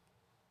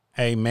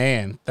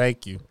 Amen.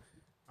 Thank you.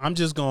 I'm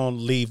just going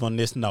to leave on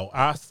this note.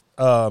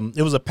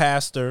 It was a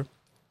pastor,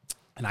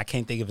 and I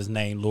can't think of his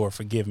name, Lord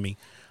forgive me,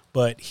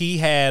 but he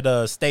had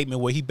a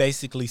statement where he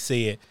basically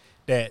said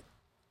that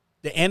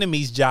the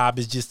enemy's job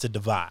is just to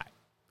divide.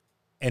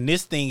 And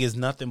this thing is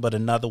nothing but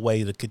another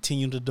way to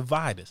continue to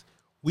divide us.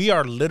 We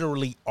are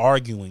literally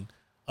arguing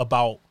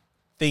about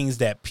things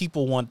that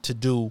people want to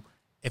do.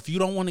 If you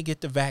don't want to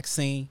get the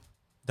vaccine,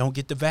 don't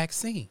get the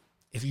vaccine.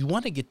 If you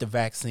want to get the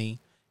vaccine,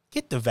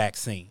 get the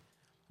vaccine.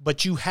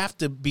 But you have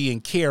to be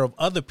in care of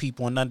other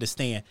people and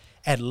understand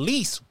at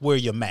least wear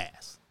your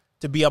mask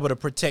to be able to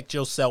protect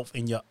yourself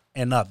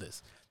and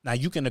others. Now,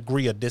 you can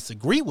agree or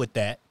disagree with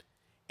that,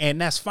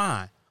 and that's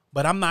fine.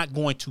 But I'm not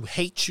going to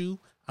hate you.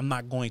 I'm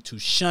not going to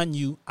shun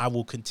you. I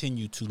will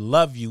continue to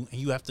love you,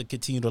 and you have to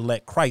continue to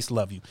let Christ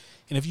love you.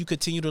 And if you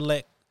continue to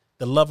let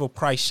the love of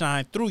Christ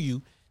shine through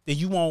you, then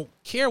you won't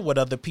care what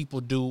other people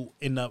do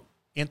in the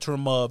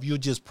interim of you'll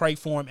just pray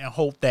for them and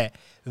hope that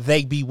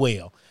they be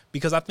well.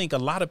 Because I think a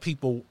lot of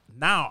people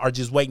now are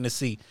just waiting to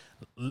see,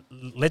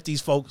 let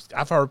these folks,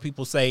 I've heard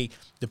people say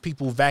the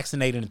people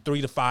vaccinated in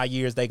 3 to 5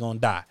 years, they going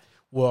to die.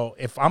 Well,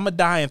 if I'm going to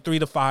die in 3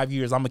 to 5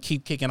 years, I'm going to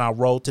keep kicking our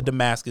Road to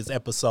Damascus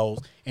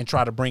episodes and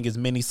try to bring as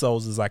many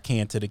souls as I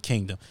can to the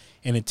kingdom.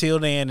 And until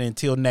then, and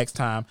until next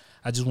time,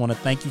 I just want to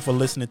thank you for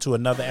listening to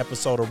another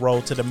episode of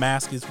Road to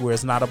Damascus, where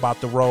it's not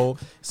about the road,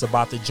 it's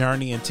about the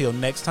journey. Until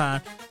next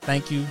time,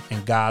 thank you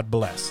and God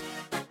bless.